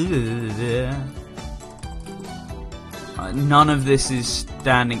 None of this is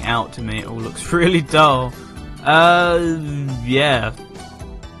standing out to me. It all looks really dull. Yeah.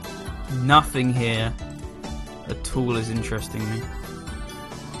 Nothing here at all is interesting me.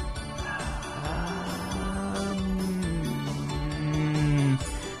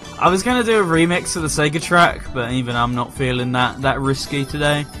 I was going to do a remix of the Sega track, but even I'm not feeling that risky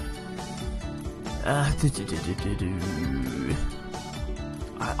today. I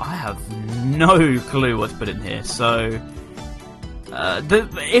have no clue what to put in here, so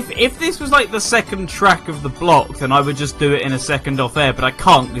if this was like the second track of the block, then I would just do it in a second off air, but I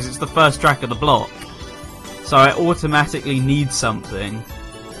can't because it's the first track of the block, so I automatically need something.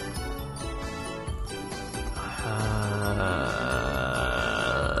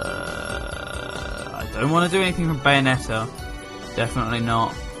 I don't want to do anything from Bayonetta, definitely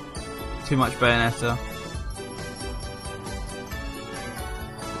not. Too much Bayonetta.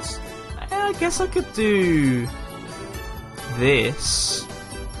 I guess I could do this.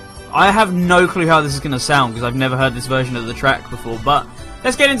 I have no clue how this is going to sound because I've never heard this version of the track before, but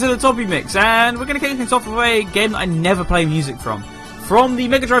let's get into the Toppy Mix, and we're going to kick things off with a game that I never play music from. From the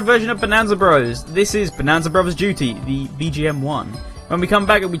Mega Drive version of Bonanza Bros, this is Bonanza Brothers Duty, the BGM1. When we come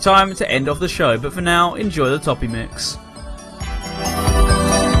back, it'll be time to end off the show, but for now, enjoy the Toppy Mix.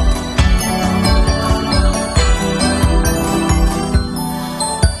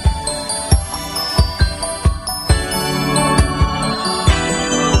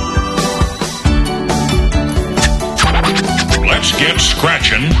 Let's get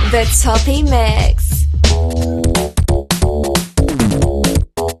scratching. The Toppy Mix.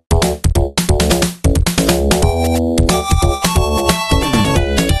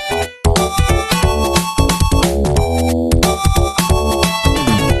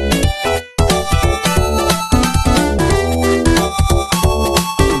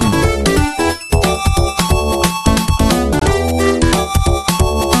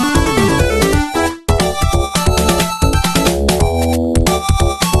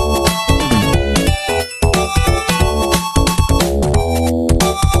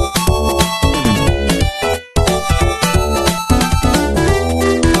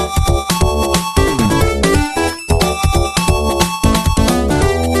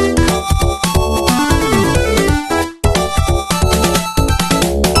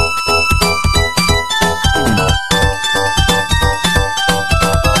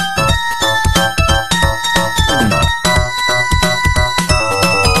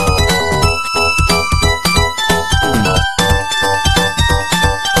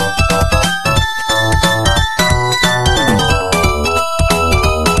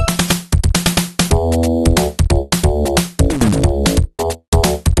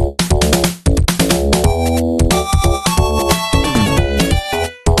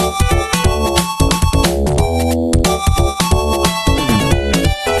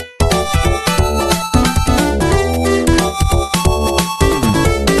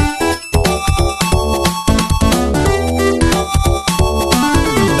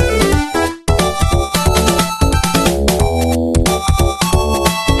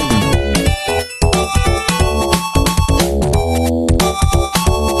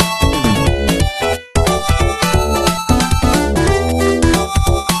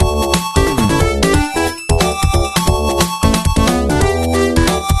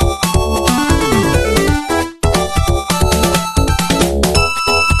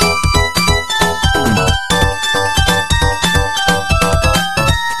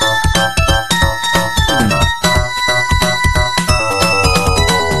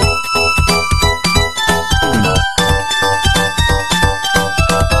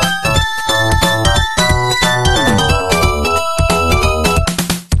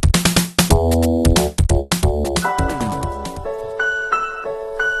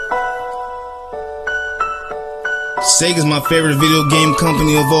 Sega's my favorite video game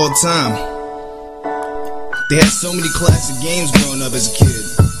company of all time. They had so many classic games growing up as a kid.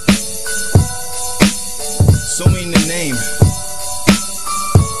 So many to name.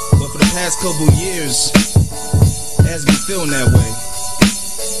 But for the past couple years, it hasn't been feeling that way.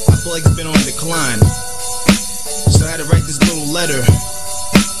 I feel like it's been on a decline. So I had to write this little letter.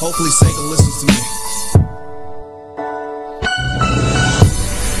 Hopefully Sega listens to me.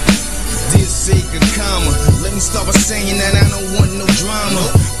 Dear Sega, let me start by saying that I don't want no drama.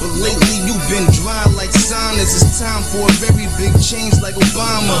 But lately you've been dry like sinus. It's time for a very big change like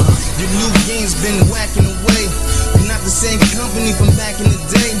Obama. Your new game's been whacking away. You're not the same company from back in the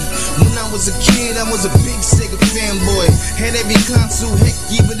day. When I was a kid, I was a big Sega fanboy. Had every console, heck,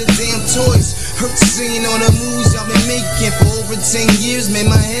 even the damn toys. Hurt seeing all the moves y'all been making. For over 10 years, man,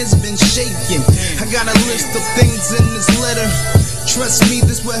 my head's been shaking. I got a list of things in this letter. Trust me,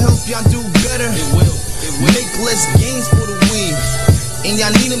 this will help y'all do better. It will. Make less games for the Wii. And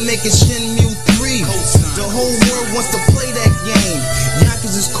y'all need to make it Shenmue 3. The whole world wants to play that game.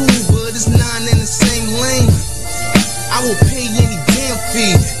 Yakuza's cool, but it's not in the same lane. I will pay any damn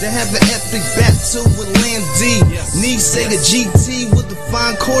fee to have an epic battle with Land D. Need Sega GT with the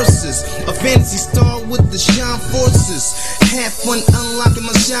fine courses. A Fantasy Star with the shine forces. Have fun unlocking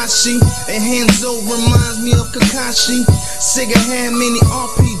Masashi. And Hanzo reminds me of Kakashi. Sega had many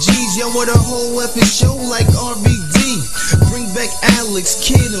RPGs. Yo, what a whole epic show like RVD. Bring back Alex,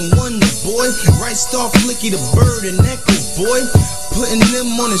 Kid, and Wonder Boy. Right Star, Flicky the Bird, and Echo Boy. Putting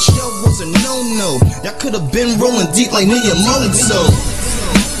them on the shelf was a no-no. Y'all could've been rolling deep like Miyamoto.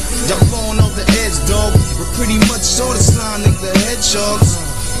 Y'all falling off the edge, dog. We're pretty much all the Sonic the Hedgehogs.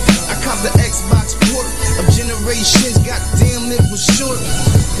 I copped the Xbox port of generations. Goddamn, it was short.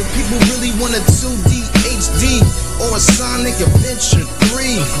 The people really want a 2D HD or a Sonic Adventure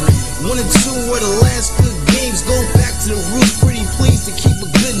 3. 1 and 2 were the last good games. Go back to the roots, pretty pleased to keep a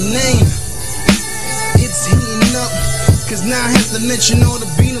good name. It's heating up, cause now I have to mention all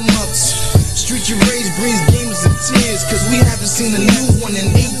the beat 'em ups. Street you raise brings gamers to tears, cause we haven't seen a new one in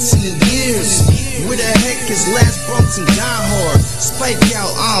 18 years. Where the heck is Last Bronx and Die Hard? Spike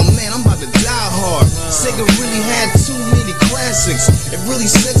out, oh man, I'm about to die hard. Sega really had too many classics. It really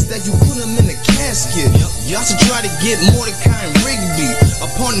sucks that you put them in a casket. Y'all should try to get Mordecai and Rigby, a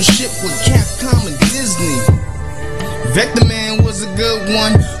partnership with Capcom and Disney. Vector Man was a good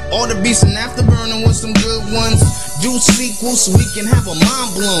one. All the Beasts and Afterburner was some good ones. Do sequels so we can have a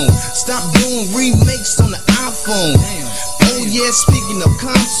mind blown. Stop doing remakes on the iPhone. Oh yeah, speaking of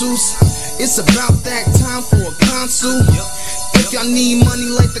consoles, it's about that time for a console. If y'all need money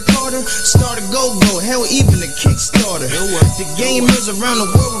like the Carter, start a go-go, hell even a Kickstarter. The gamers around the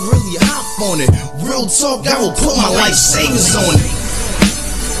world really hop on it. Real talk, I will put my life savings on it.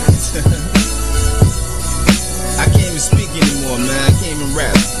 I can't even speak anymore, man. I can't even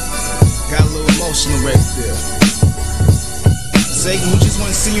rap. Got a little emotional right there. Sega, we just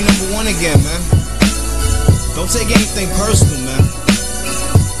want to see you #1 again, man. Don't take anything personal, man.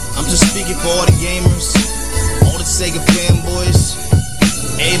 I'm just speaking for all the gamers, all the Sega fanboys,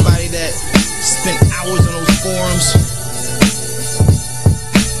 everybody that spent hours on those forums.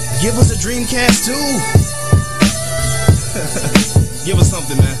 Give us a Dreamcast too. Give us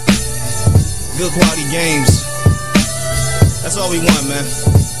something, man. Good quality games. That's all we want, man.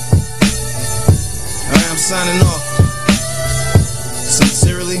 Alright, I'm signing off.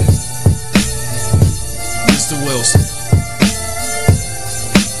 Sincerely, Mr. Wilson.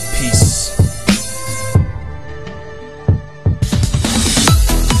 Peace.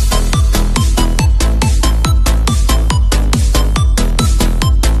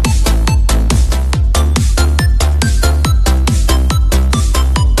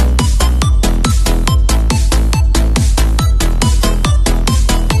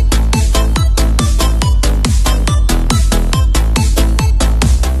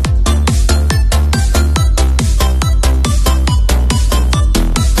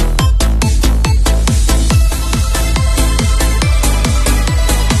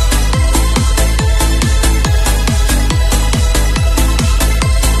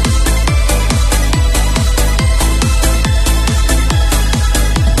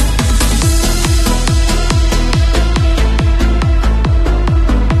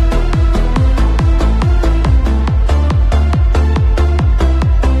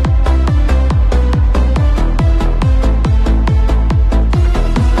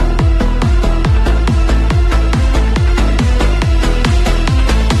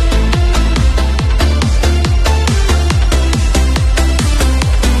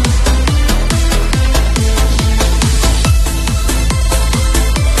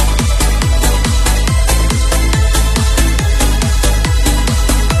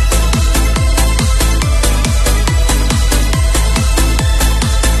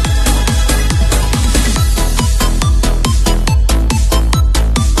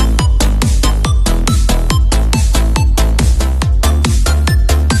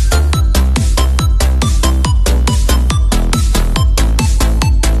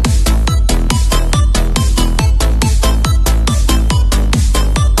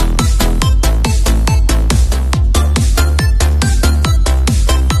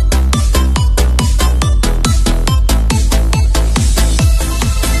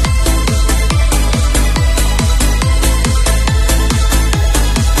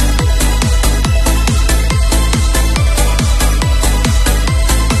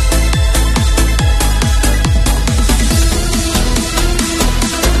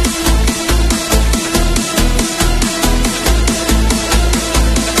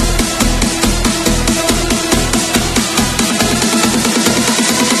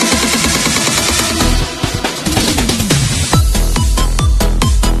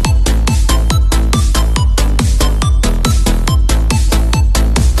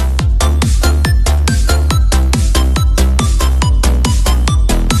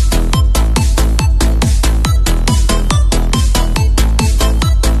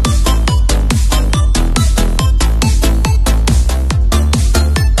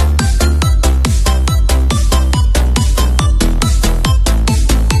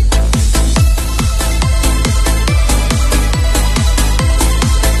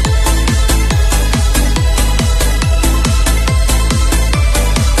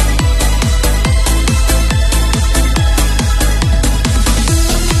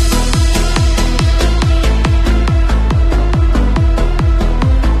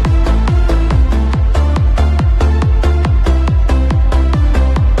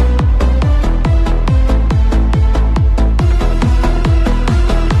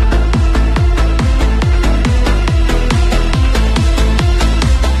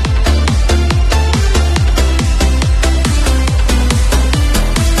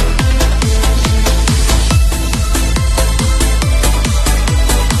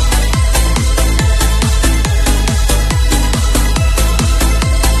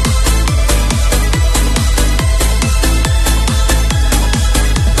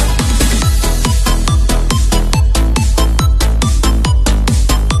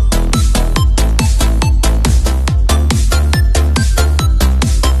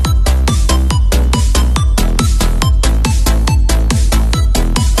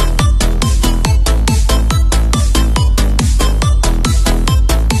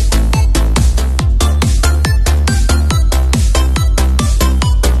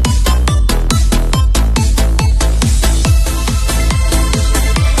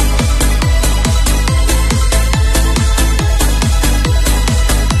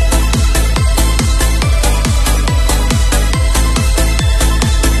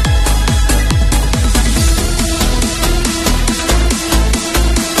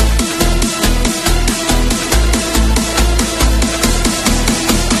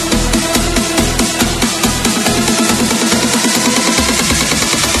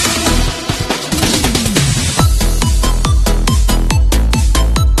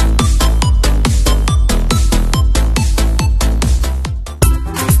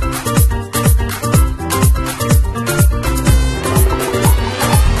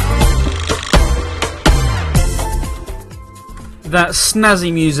 that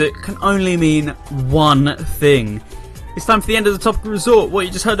snazzy music can only mean one thing. It's time for the end of the Topical Resort. What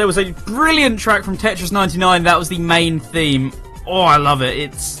you just heard there was a brilliant track from Tetris 99. That was the main theme. Oh, I love it.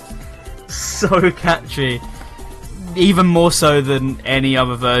 It's so catchy. Even more so than any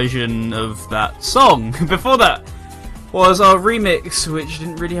other version of that song. Before that was our remix, which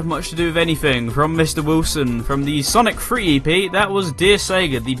didn't really have much to do with anything, from Mr. Wilson from the Sonic 3 EP. That was Dear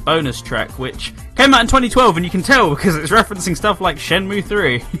Sega, the bonus track, which came out in 2012, and you can tell because it's referencing stuff like Shenmue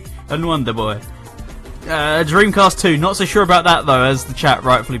 3 and Wonder Boy. Dreamcast 2, not so sure about that though, as the chat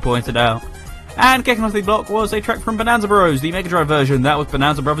rightfully pointed out. And kicking off the block was a track from Bonanza Bros, the Mega Drive version. That was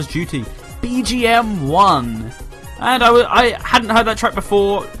Bonanza Brothers Duty, BGM 1. And I hadn't heard that track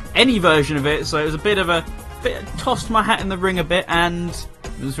before, any version of it, so it was a bit tossed my hat in the ring a bit, and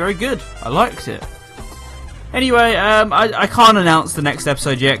it was very good. I liked it. Anyway, I can't announce the next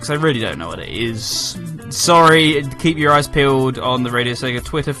episode yet, because I really don't know what it is. Sorry, keep your eyes peeled on the Radio Sega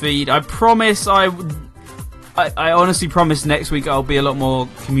Twitter feed. I promise I honestly promise next week I'll be a lot more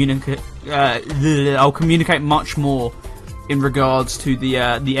I'll communicate much more in regards to the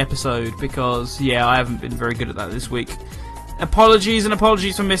episode, because yeah, I haven't been very good at that this week. Apologies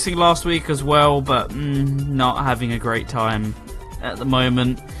for missing last week as well, but not having a great time at the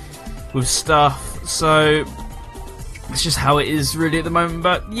moment with stuff, so it's just how it is really at the moment.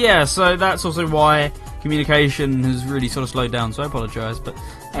 But yeah, so that's also why communication has really sort of slowed down, so I apologise. But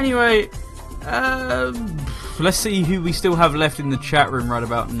anyway, let's see who we still have left in the chat room right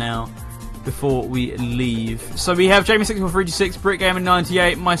about now before we leave. So we have Jamie6436,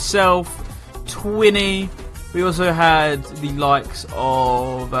 BrickGamer98, myself, Twinny. We also had the likes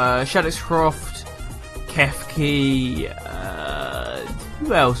of Shadoxcroft, Kefki,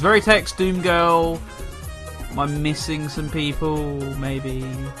 who else? Veritex, Doomgirl. Am I missing some people? Maybe.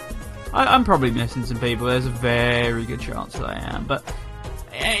 I'm probably missing some people. There's a very good chance that I am. But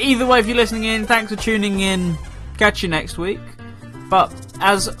either way, if you're listening in, thanks for tuning in. Catch you next week. But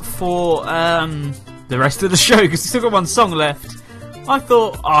as for the rest of the show, because we've still got one song left, I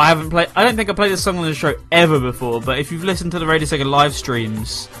thought, I don't think I played this song on the show ever before, but if you've listened to the Radio Sega live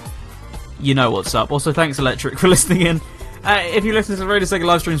streams, you know what's up. Also, thanks Electric for listening in. If you listen to the Radio Sega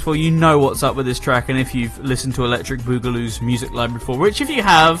live streams before, you know what's up with this track, and if you've listened to Electric Boogaloo's music library before, which if you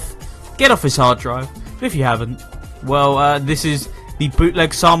have, get off his hard drive. But if you haven't, well, this is the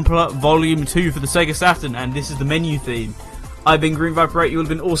Bootleg Sampler Volume 2 for the Sega Saturn, and this is the menu theme. I've been Green Viper 8, you all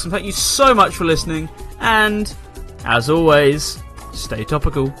have been awesome. Thank you so much for listening, and as always, stay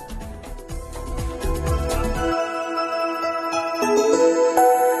topical.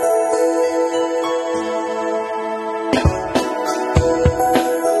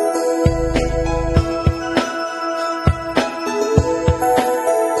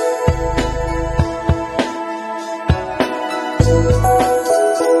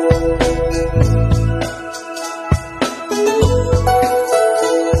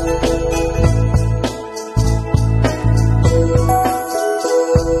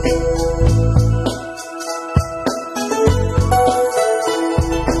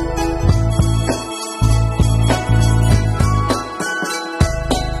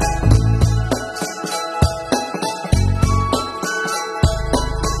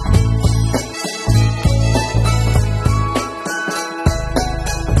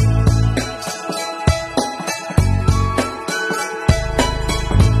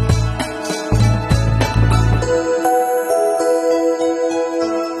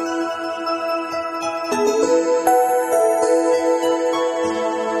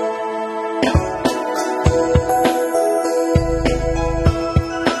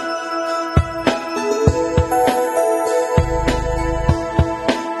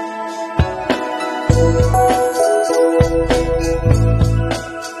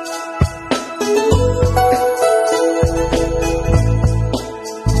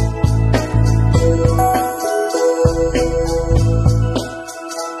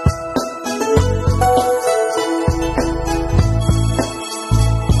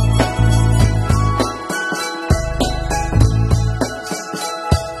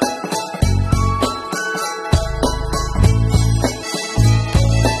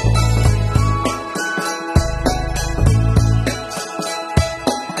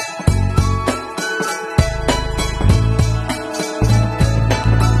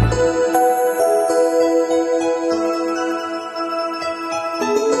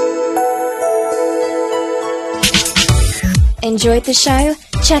 Enjoyed the show?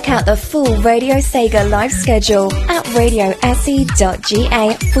 Check out the full Radio Sega live schedule at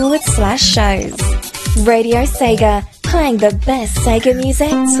radiose.ga/shows. Radio Sega, playing the best Sega music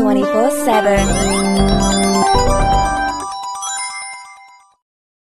 24/7.